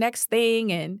when's your next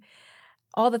thing? And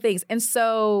all the things. And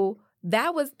so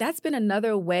that's been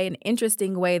another way, an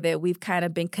interesting way that we've kind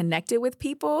of been connected with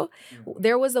people.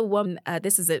 There was a woman,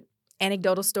 this is an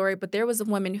anecdotal story, but there was a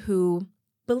woman who,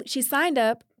 she signed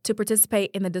up to participate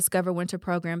in the Discover Winter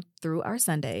program through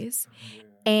OurSundays.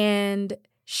 And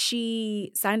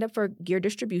she signed up for gear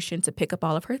distribution to pick up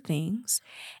all of her things.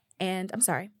 And I'm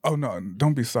sorry. Oh, no,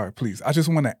 don't be sorry, please. I just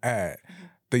want to add,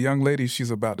 the young lady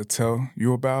she's about to tell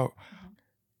you about,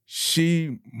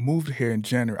 she moved here in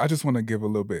January. I just want to give a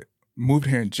little bit. Moved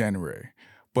here in January,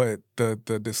 but the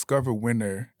Discover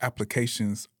Winter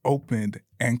applications opened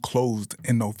and closed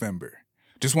in November.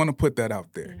 Just want to put that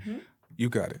out there. You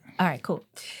got it. All right, cool.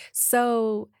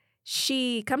 So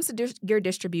she comes to gear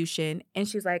distribution, and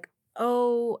she's like,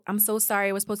 oh, I'm so sorry.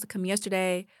 I was supposed to come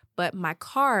yesterday, but my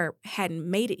car hadn't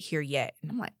made it here yet.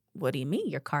 And I'm like, what do you mean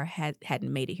your car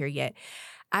hadn't made it here yet?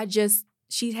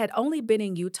 She had only been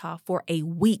in Utah for a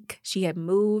week. She had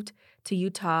moved to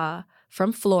Utah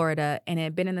from Florida and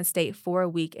had been in the state for a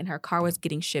week, and her car was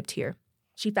getting shipped here.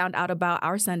 She found out about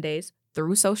Our Sundays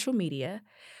through social media,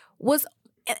 was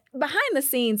behind the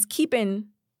scenes keeping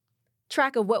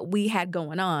track of what we had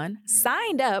going on,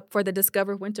 signed up for the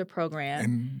Discover Winter program.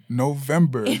 In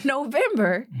November.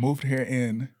 Moved here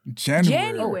in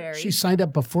January. She signed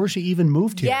up before she even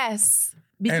moved here. Yes.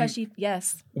 Because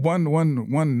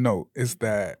One note is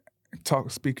that,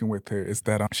 speaking with her, is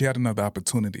that she had another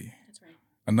opportunity.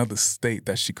 Another state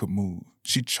that she could move.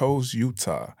 She chose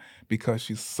Utah because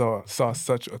she saw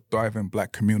such a thriving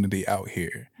Black community out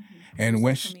here. And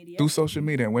through social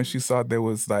media, and when she saw there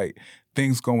was like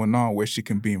things going on where she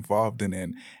can be involved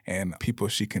in and people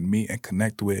she can meet and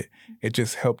connect with, it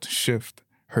just helped shift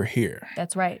her here.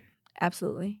 That's right.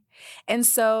 Absolutely. And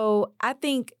so I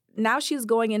think now she's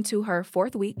going into her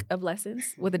 4th week of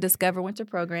lessons with the Discover Winter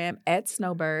program at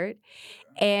Snowbird.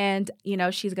 And,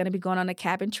 she's going to be going on a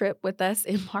cabin trip with us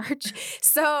in March.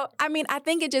 So, I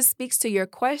think it just speaks to your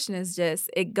question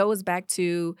it goes back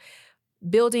to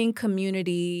building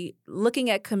community, looking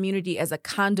at community as a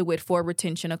conduit for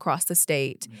retention across the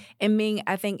state, and being,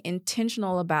 I think,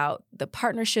 intentional about the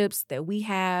partnerships that we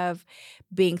have,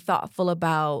 being thoughtful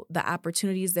about the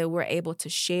opportunities that we're able to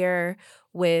share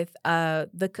with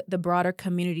the broader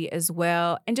community as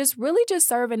well, and just really just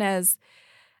serving as,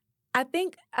 I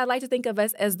think I like to think of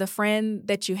us as the friend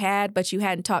that you had, but you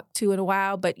hadn't talked to in a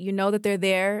while, but you know that they're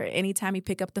there anytime you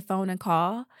pick up the phone and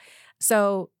call.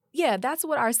 So yeah, that's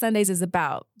what Our Sundays is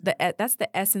about. That's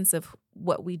the essence of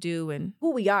what we do and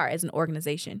who we are as an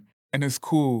organization. And it's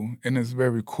cool, and it's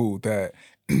very cool that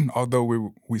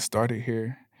although we started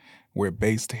here, we're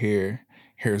based here,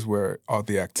 here's where all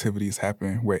the activities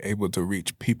happen, we're able to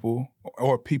reach people,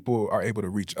 or people are able to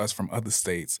reach us from other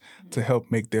states to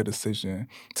help make their decision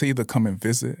to either come and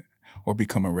visit or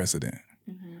become a resident.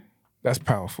 That's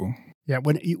powerful. Yeah,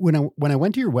 when I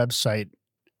went to your website,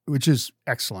 which is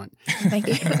excellent. Thank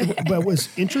you. But what was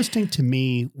interesting to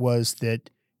me was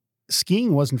that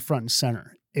skiing wasn't front and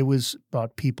center. It was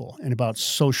about people and about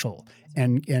social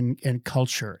and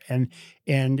culture. And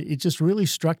it just really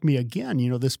struck me again,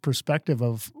 this perspective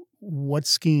of what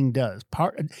skiing does.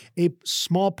 A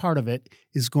small part of it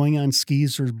is going on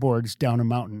skis or boards down a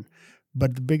mountain,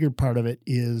 but the bigger part of it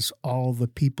is all the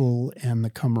people and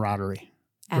the camaraderie.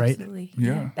 Absolutely. Right?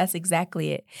 Yeah. That's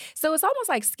exactly it. So it's almost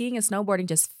like skiing and snowboarding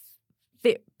just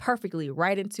fit perfectly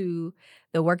right into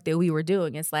the work that we were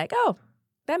doing. It's like, oh,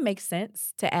 that makes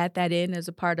sense to add that in as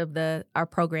a part of our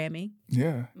programming.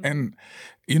 Yeah. And,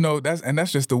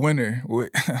 that's just the winter.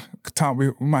 Tom,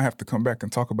 we might have to come back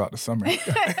and talk about the summer.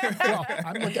 Well,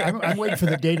 I'm waiting for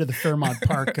the date of the Fairmount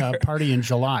Park party in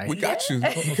July. We got you.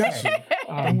 We got you.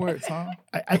 Don't worry, Tom.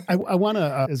 I want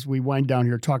to, as we wind down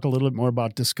here, talk a little bit more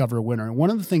about Discover Winter. And one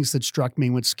of the things that struck me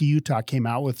when Ski Utah came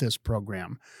out with this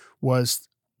program was,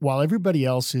 while everybody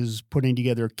else is putting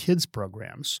together kids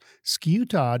programs, Ski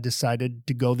Utah decided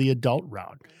to go the adult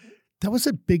route. That was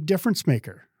a big difference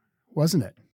maker, wasn't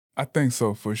it? I think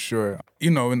so, for sure.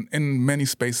 In many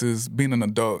spaces, being an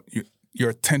adult, your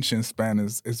attention span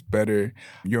is better.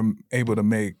 You're able to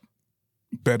make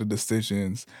better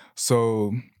decisions.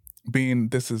 So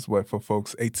this is what, for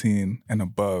folks 18 and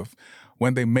above,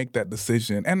 when they make that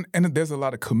decision, and there's a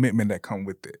lot of commitment that come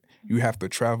with it. You have to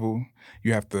travel.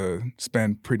 You have to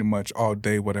spend pretty much all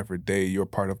day, whatever day you're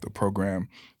part of the program,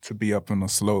 to be up on the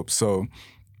slope. So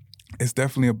it's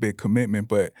definitely a big commitment.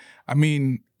 But I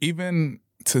mean, even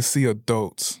to see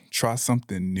adults try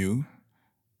something new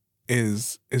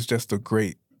is just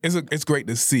it's great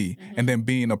to see. Mm-hmm. And then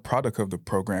being a product of the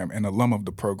program, an alum of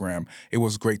the program, it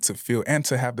was great to feel and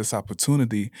to have this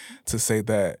opportunity to say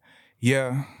that,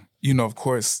 yeah, of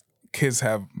course, kids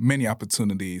have many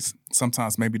opportunities.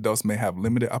 Sometimes maybe adults may have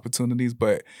limited opportunities,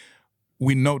 but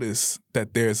we notice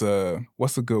that there's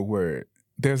what's a good word?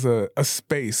 There's a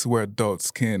space where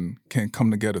adults can come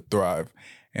together, thrive,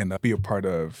 and be a part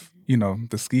of,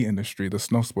 the ski industry, the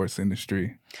snow sports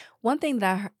industry. One thing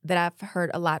that I've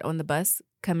heard a lot on the bus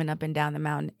coming up and down the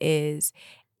mountain is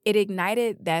it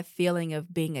ignited that feeling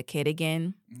of being a kid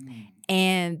again.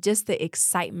 And just the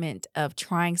excitement of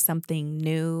trying something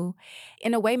new,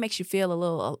 in a way, makes you feel a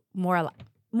little more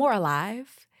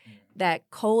alive. Yeah. That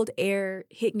cold air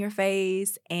hitting your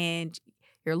face, and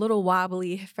you're a little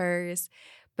wobbly at first,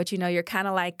 but you're kind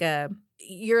of like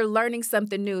you're learning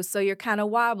something new, so you're kind of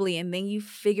wobbly, and then you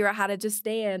figure out how to just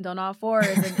stand on all fours,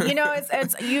 and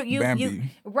it's you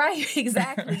right,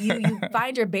 exactly. You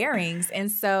find your bearings,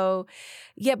 and so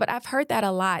yeah. But I've heard that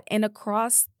a lot, and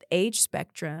across age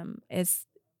spectrum, it's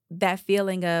that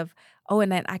feeling of, oh,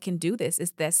 and then I can do this.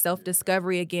 It's that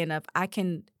self-discovery again of I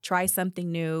can try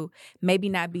something new, maybe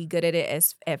not be good at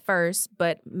it at first,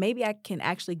 but maybe I can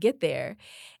actually get there.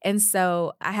 And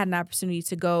so I had an opportunity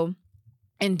to go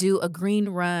and do a green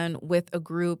run with a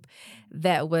group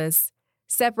that was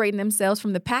separating themselves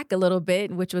from the pack a little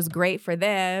bit, which was great for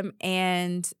them.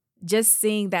 And just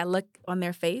seeing that look on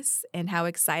their face and how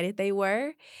excited they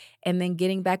were, and then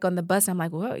getting back on the bus, I'm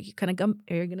like, "Whoa, you're gonna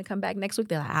come back next week?"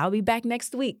 They're like, "I'll be back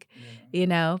next week,"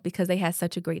 because they had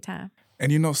such a great time.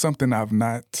 And something I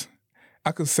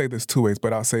could say this two ways,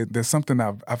 but I'll say there's something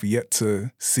I've yet to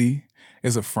see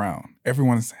is a frown.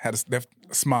 Everyone's had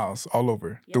smiles all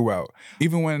over throughout,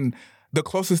 even when. The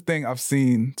closest thing I've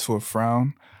seen to a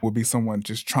frown would be someone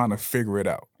just trying to figure it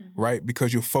out, right?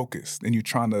 Because you're focused and you're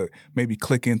trying to maybe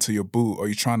click into your boot, or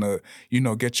you're trying to,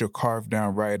 get your carve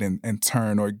down right and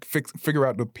turn, or figure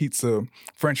out the pizza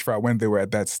French fry when they were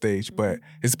at that stage. But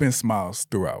it's been smiles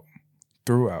throughout.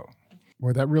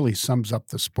 Well, that really sums up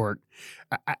the sport.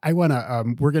 I want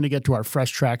to, we're going to get to our fresh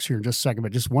tracks here in just a second,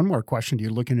 but just one more question to you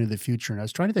looking into the future. And I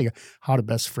was trying to think of how to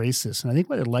best phrase this. And I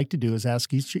think what I'd like to do is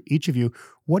ask each of you,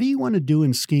 what do you want to do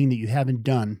in skiing that you haven't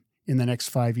done in the next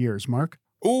 5 years? Mark?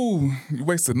 Ooh, you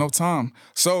wasted no time.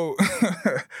 So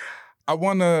naturally I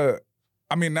want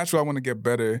to get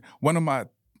better.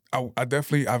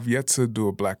 I've yet to do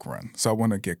a black run. So I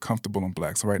want to get comfortable on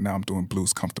blacks. So right now I'm doing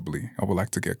blues comfortably. I would like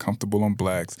to get comfortable on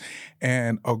blacks.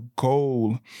 And a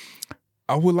goal,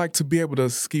 I would like to be able to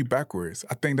ski backwards.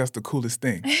 I think that's the coolest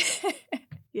thing.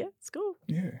 Yeah, it's cool.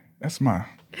 Yeah, that's my.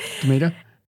 Tamita?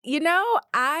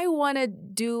 I want to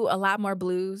do a lot more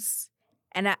blues.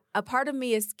 And a part of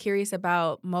me is curious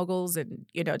about moguls and,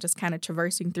 just kind of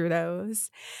traversing through those.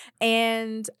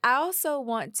 And I also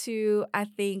want to, I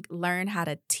think, learn how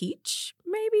to teach,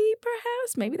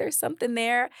 maybe there's something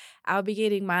there. I'll be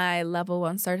getting my level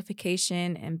 1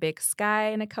 certification in Big Sky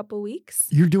in a couple weeks.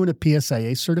 You're doing a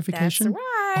PSIA certification?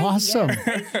 That's right. Awesome.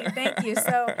 Yes, thank you.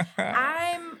 So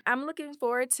I'm looking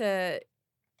forward to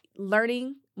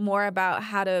learning more about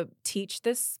how to teach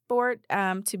this sport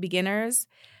to beginners.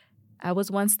 I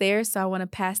was once there, so I want to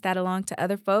pass that along to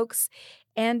other folks.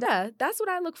 And that's what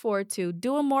I look forward to,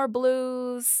 doing more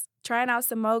blues, trying out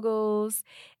some moguls,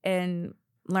 and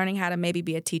learning how to maybe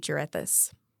be a teacher at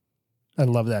this. I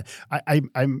love that.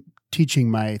 I'm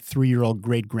teaching my 3-year-old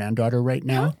great-granddaughter right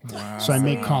now. Wow. So I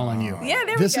may call on you. Yeah,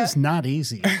 there This we go. is not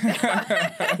easy.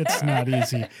 It's not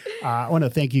easy. I want to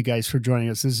thank you guys for joining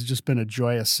us. This has just been a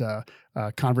joyous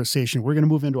conversation. We're going to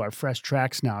move into our fresh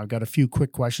tracks now. I've got a few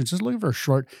quick questions. Just looking for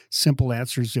short, simple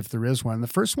answers if there is one. The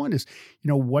first one is,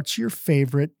 what's your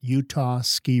favorite Utah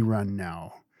ski run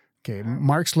now? Okay,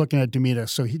 Mark's looking at Demita,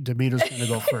 so Demita's going to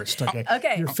go first. Okay.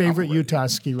 Okay. Your favorite Utah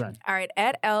ski run? All right,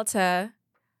 at Alta,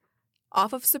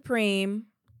 off of Supreme,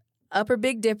 Upper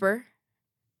Big Dipper,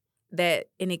 and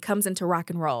it comes into rock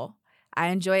and roll. I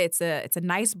enjoy it. It's a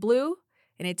nice blue,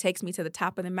 and it takes me to the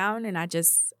top of the mountain, and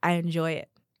I enjoy it.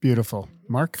 Beautiful.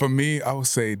 Mark? For me, I would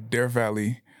say Deer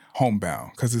Valley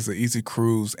homebound because it's an easy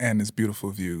cruise and it's beautiful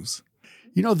views.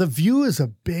 The view is a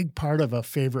big part of a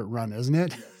favorite run, isn't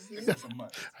it?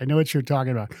 I know what you're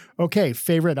talking about. Okay,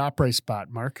 favorite après spot,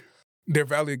 Mark? Deer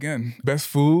Valley again. Best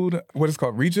food. What is it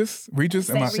called? Regis?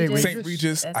 St.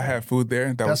 Regis. I had food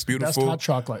there. That was beautiful. Best hot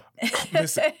chocolate.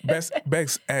 Listen,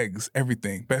 best eggs,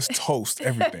 everything. Best toast,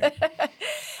 everything.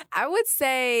 I would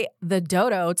say the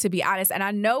Dodo, to be honest. And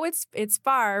I know it's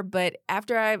far, but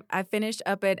after I finished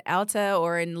up at Alta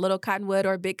or in Little Cottonwood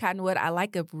or Big Cottonwood, I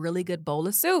like a really good bowl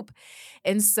of soup.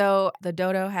 And so the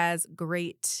Dodo has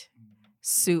great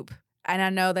soup. And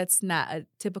I know that's not a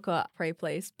typical prey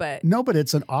place, but... No, but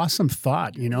it's an awesome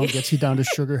thought, gets you down to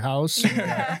Sugar House.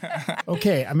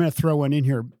 Okay, I'm going to throw one in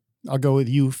here. I'll go with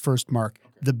you first, Mark.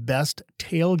 The best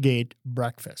tailgate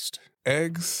breakfast.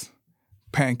 Eggs,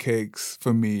 pancakes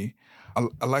for me.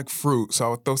 I like fruit, so I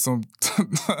would throw some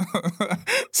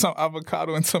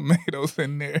avocado and tomatoes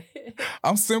in there.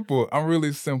 I'm simple. I'm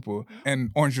really simple.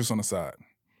 And orange juice on the side.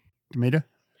 Demita?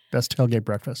 Best tailgate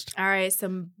breakfast. All right,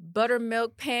 some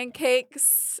buttermilk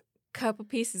pancakes, couple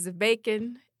pieces of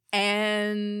bacon,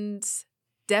 and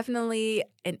definitely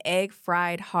an egg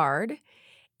fried hard.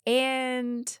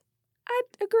 And I'd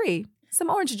agree, some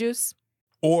orange juice.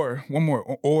 Or one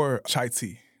more, or chai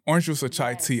tea. Orange juice or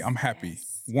chai tea, I'm happy.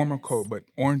 Warm or cold, but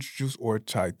orange juice or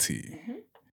chai tea. Mm-hmm.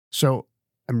 So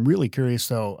I'm really curious,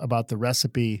 though, about the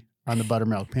recipe on the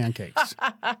buttermilk pancakes.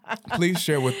 Please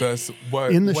share with us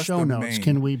in the what's show notes. main?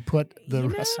 Can we put the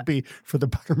recipe for the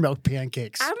buttermilk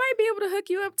pancakes? I might be able to hook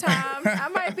you up, Tom. I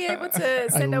might be able to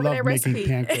send I over love that making recipe.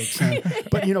 pancakes.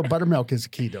 But buttermilk is a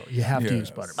key, though. You have to use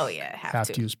buttermilk. Oh yeah, have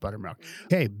to use buttermilk.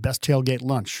 Okay, best tailgate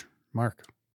lunch, Mark.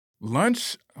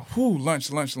 Lunch? Lunch.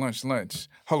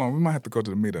 Hold on, we might have to go to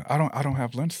the meter. I don't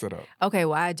have lunch set up. Okay,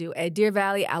 well I do. At Deer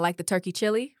Valley, I like the turkey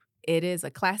chili. It is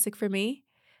a classic for me.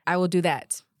 I will do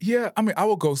that. Yeah, I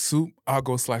will go soup. I'll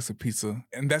go slice of pizza.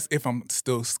 And that's if I'm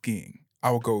still skiing.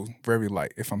 I will go very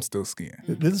light if I'm still skiing.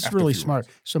 This is really smart.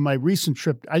 So my recent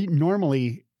trip, I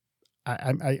live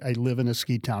in a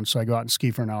ski town, so I go out and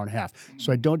ski for an hour and a half.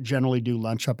 So I don't generally do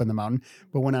lunch up in the mountain.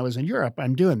 But when I was in Europe,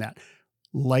 I'm doing that.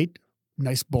 Light,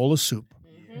 nice bowl of soup.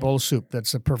 Bowl of soup.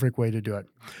 That's the perfect way to do it.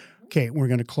 Okay, we're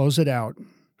going to close it out.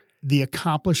 The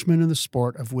accomplishment in the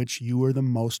sport of which you are the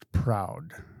most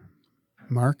proud.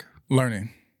 Mark? Learning.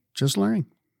 Just learning.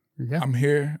 Yeah. I'm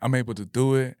here. I'm able to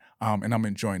do it, and I'm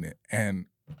enjoying it. And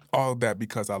all that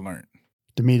because I learned.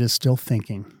 Demita's still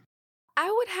thinking. I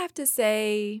would have to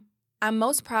say I'm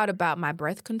most proud about my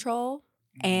breath control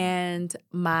and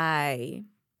my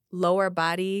lower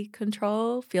body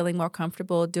control, feeling more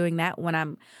comfortable doing that when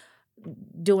I'm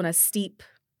doing a steep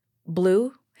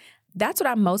blue. That's what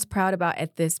I'm most proud about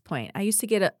at this point. I used to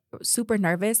get super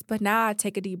nervous, but now I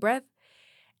take a deep breath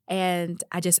and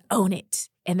I just own it.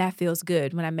 And that feels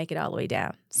good when I make it all the way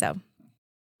down. So,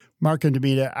 Mark and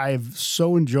Demita, I've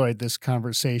so enjoyed this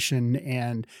conversation,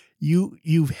 and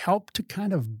you've helped to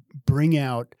kind of bring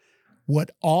out what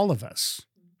all of us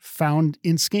found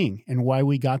in skiing and why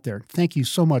we got there. Thank you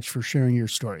so much for sharing your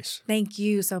stories. Thank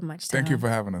you so much, Tom. Thank you for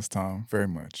having us, Tom, very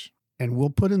much. And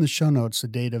we'll put in the show notes the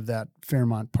date of that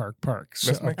Fairmont Park.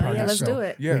 Let's make it. Let's do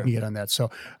it. We can get on that. So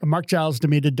Mark Giles,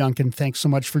 Demita Duncan, thanks so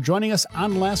much for joining us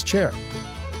on Last Chair.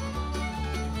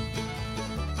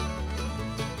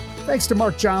 Thanks to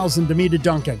Mark Giles and Demita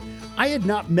Duncan. I had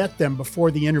not met them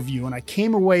before the interview, and I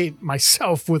came away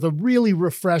myself with a really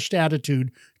refreshed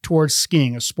attitude towards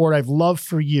skiing, a sport I've loved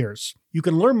for years. You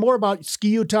can learn more about Ski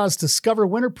Utah's Discover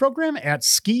Winter program at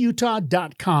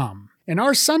skiutah.com. And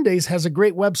Our Sundays has a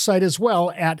great website as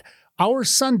well at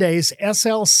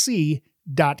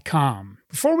OurSundaysSLC.com.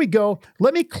 Before we go,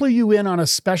 let me clue you in on a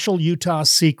special Utah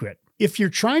secret. If you're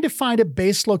trying to find a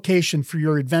base location for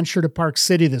your adventure to Park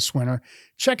City this winter,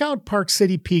 check out Park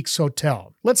City Peaks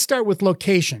Hotel. Let's start with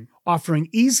location, offering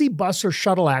easy bus or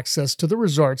shuttle access to the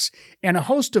resorts and a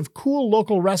host of cool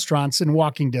local restaurants in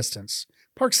walking distance.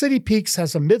 Park City Peaks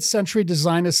has a mid-century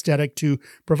design aesthetic to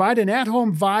provide an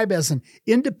at-home vibe as an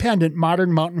independent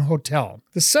modern mountain hotel.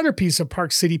 The centerpiece of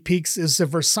Park City Peaks is the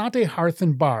Versante Hearth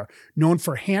and Bar, known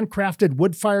for handcrafted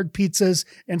wood-fired pizzas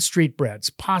and street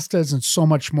breads, pastas, and so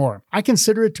much more. I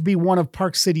consider it to be one of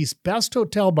Park City's best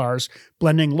hotel bars,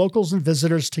 blending locals and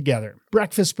visitors together.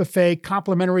 Breakfast buffet,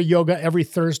 complimentary yoga every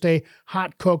Thursday,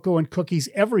 hot cocoa and cookies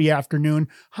every afternoon,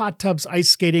 hot tubs, ice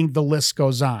skating, the list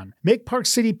goes on. Make Park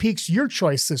City Peaks your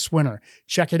choice this winter.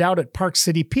 Check it out at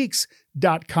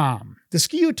parkcitypeaks.com. The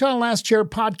Ski Utah Last Chair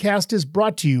podcast is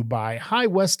brought to you by High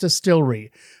West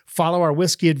Distillery. Follow our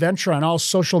whiskey adventure on all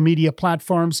social media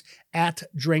platforms at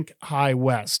Drink High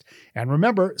West. And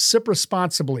remember, sip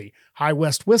responsibly. High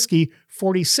West Whiskey,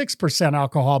 46%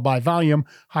 alcohol by volume,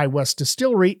 High West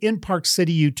Distillery in Park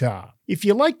City, Utah. If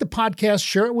you like the podcast,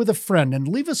 share it with a friend and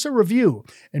leave us a review.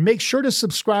 And make sure to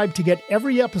subscribe to get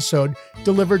every episode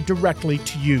delivered directly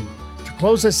to you. To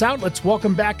close us out, let's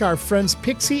welcome back our friends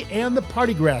Pixie and the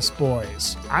Partygrass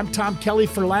Boys. I'm Tom Kelly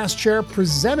for Last Chair,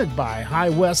 presented by High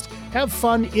West. Have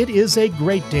fun. It is a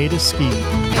great day to ski.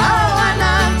 Oh, I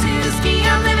love to ski.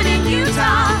 I'm living in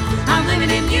Utah. I'm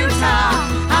living in Utah.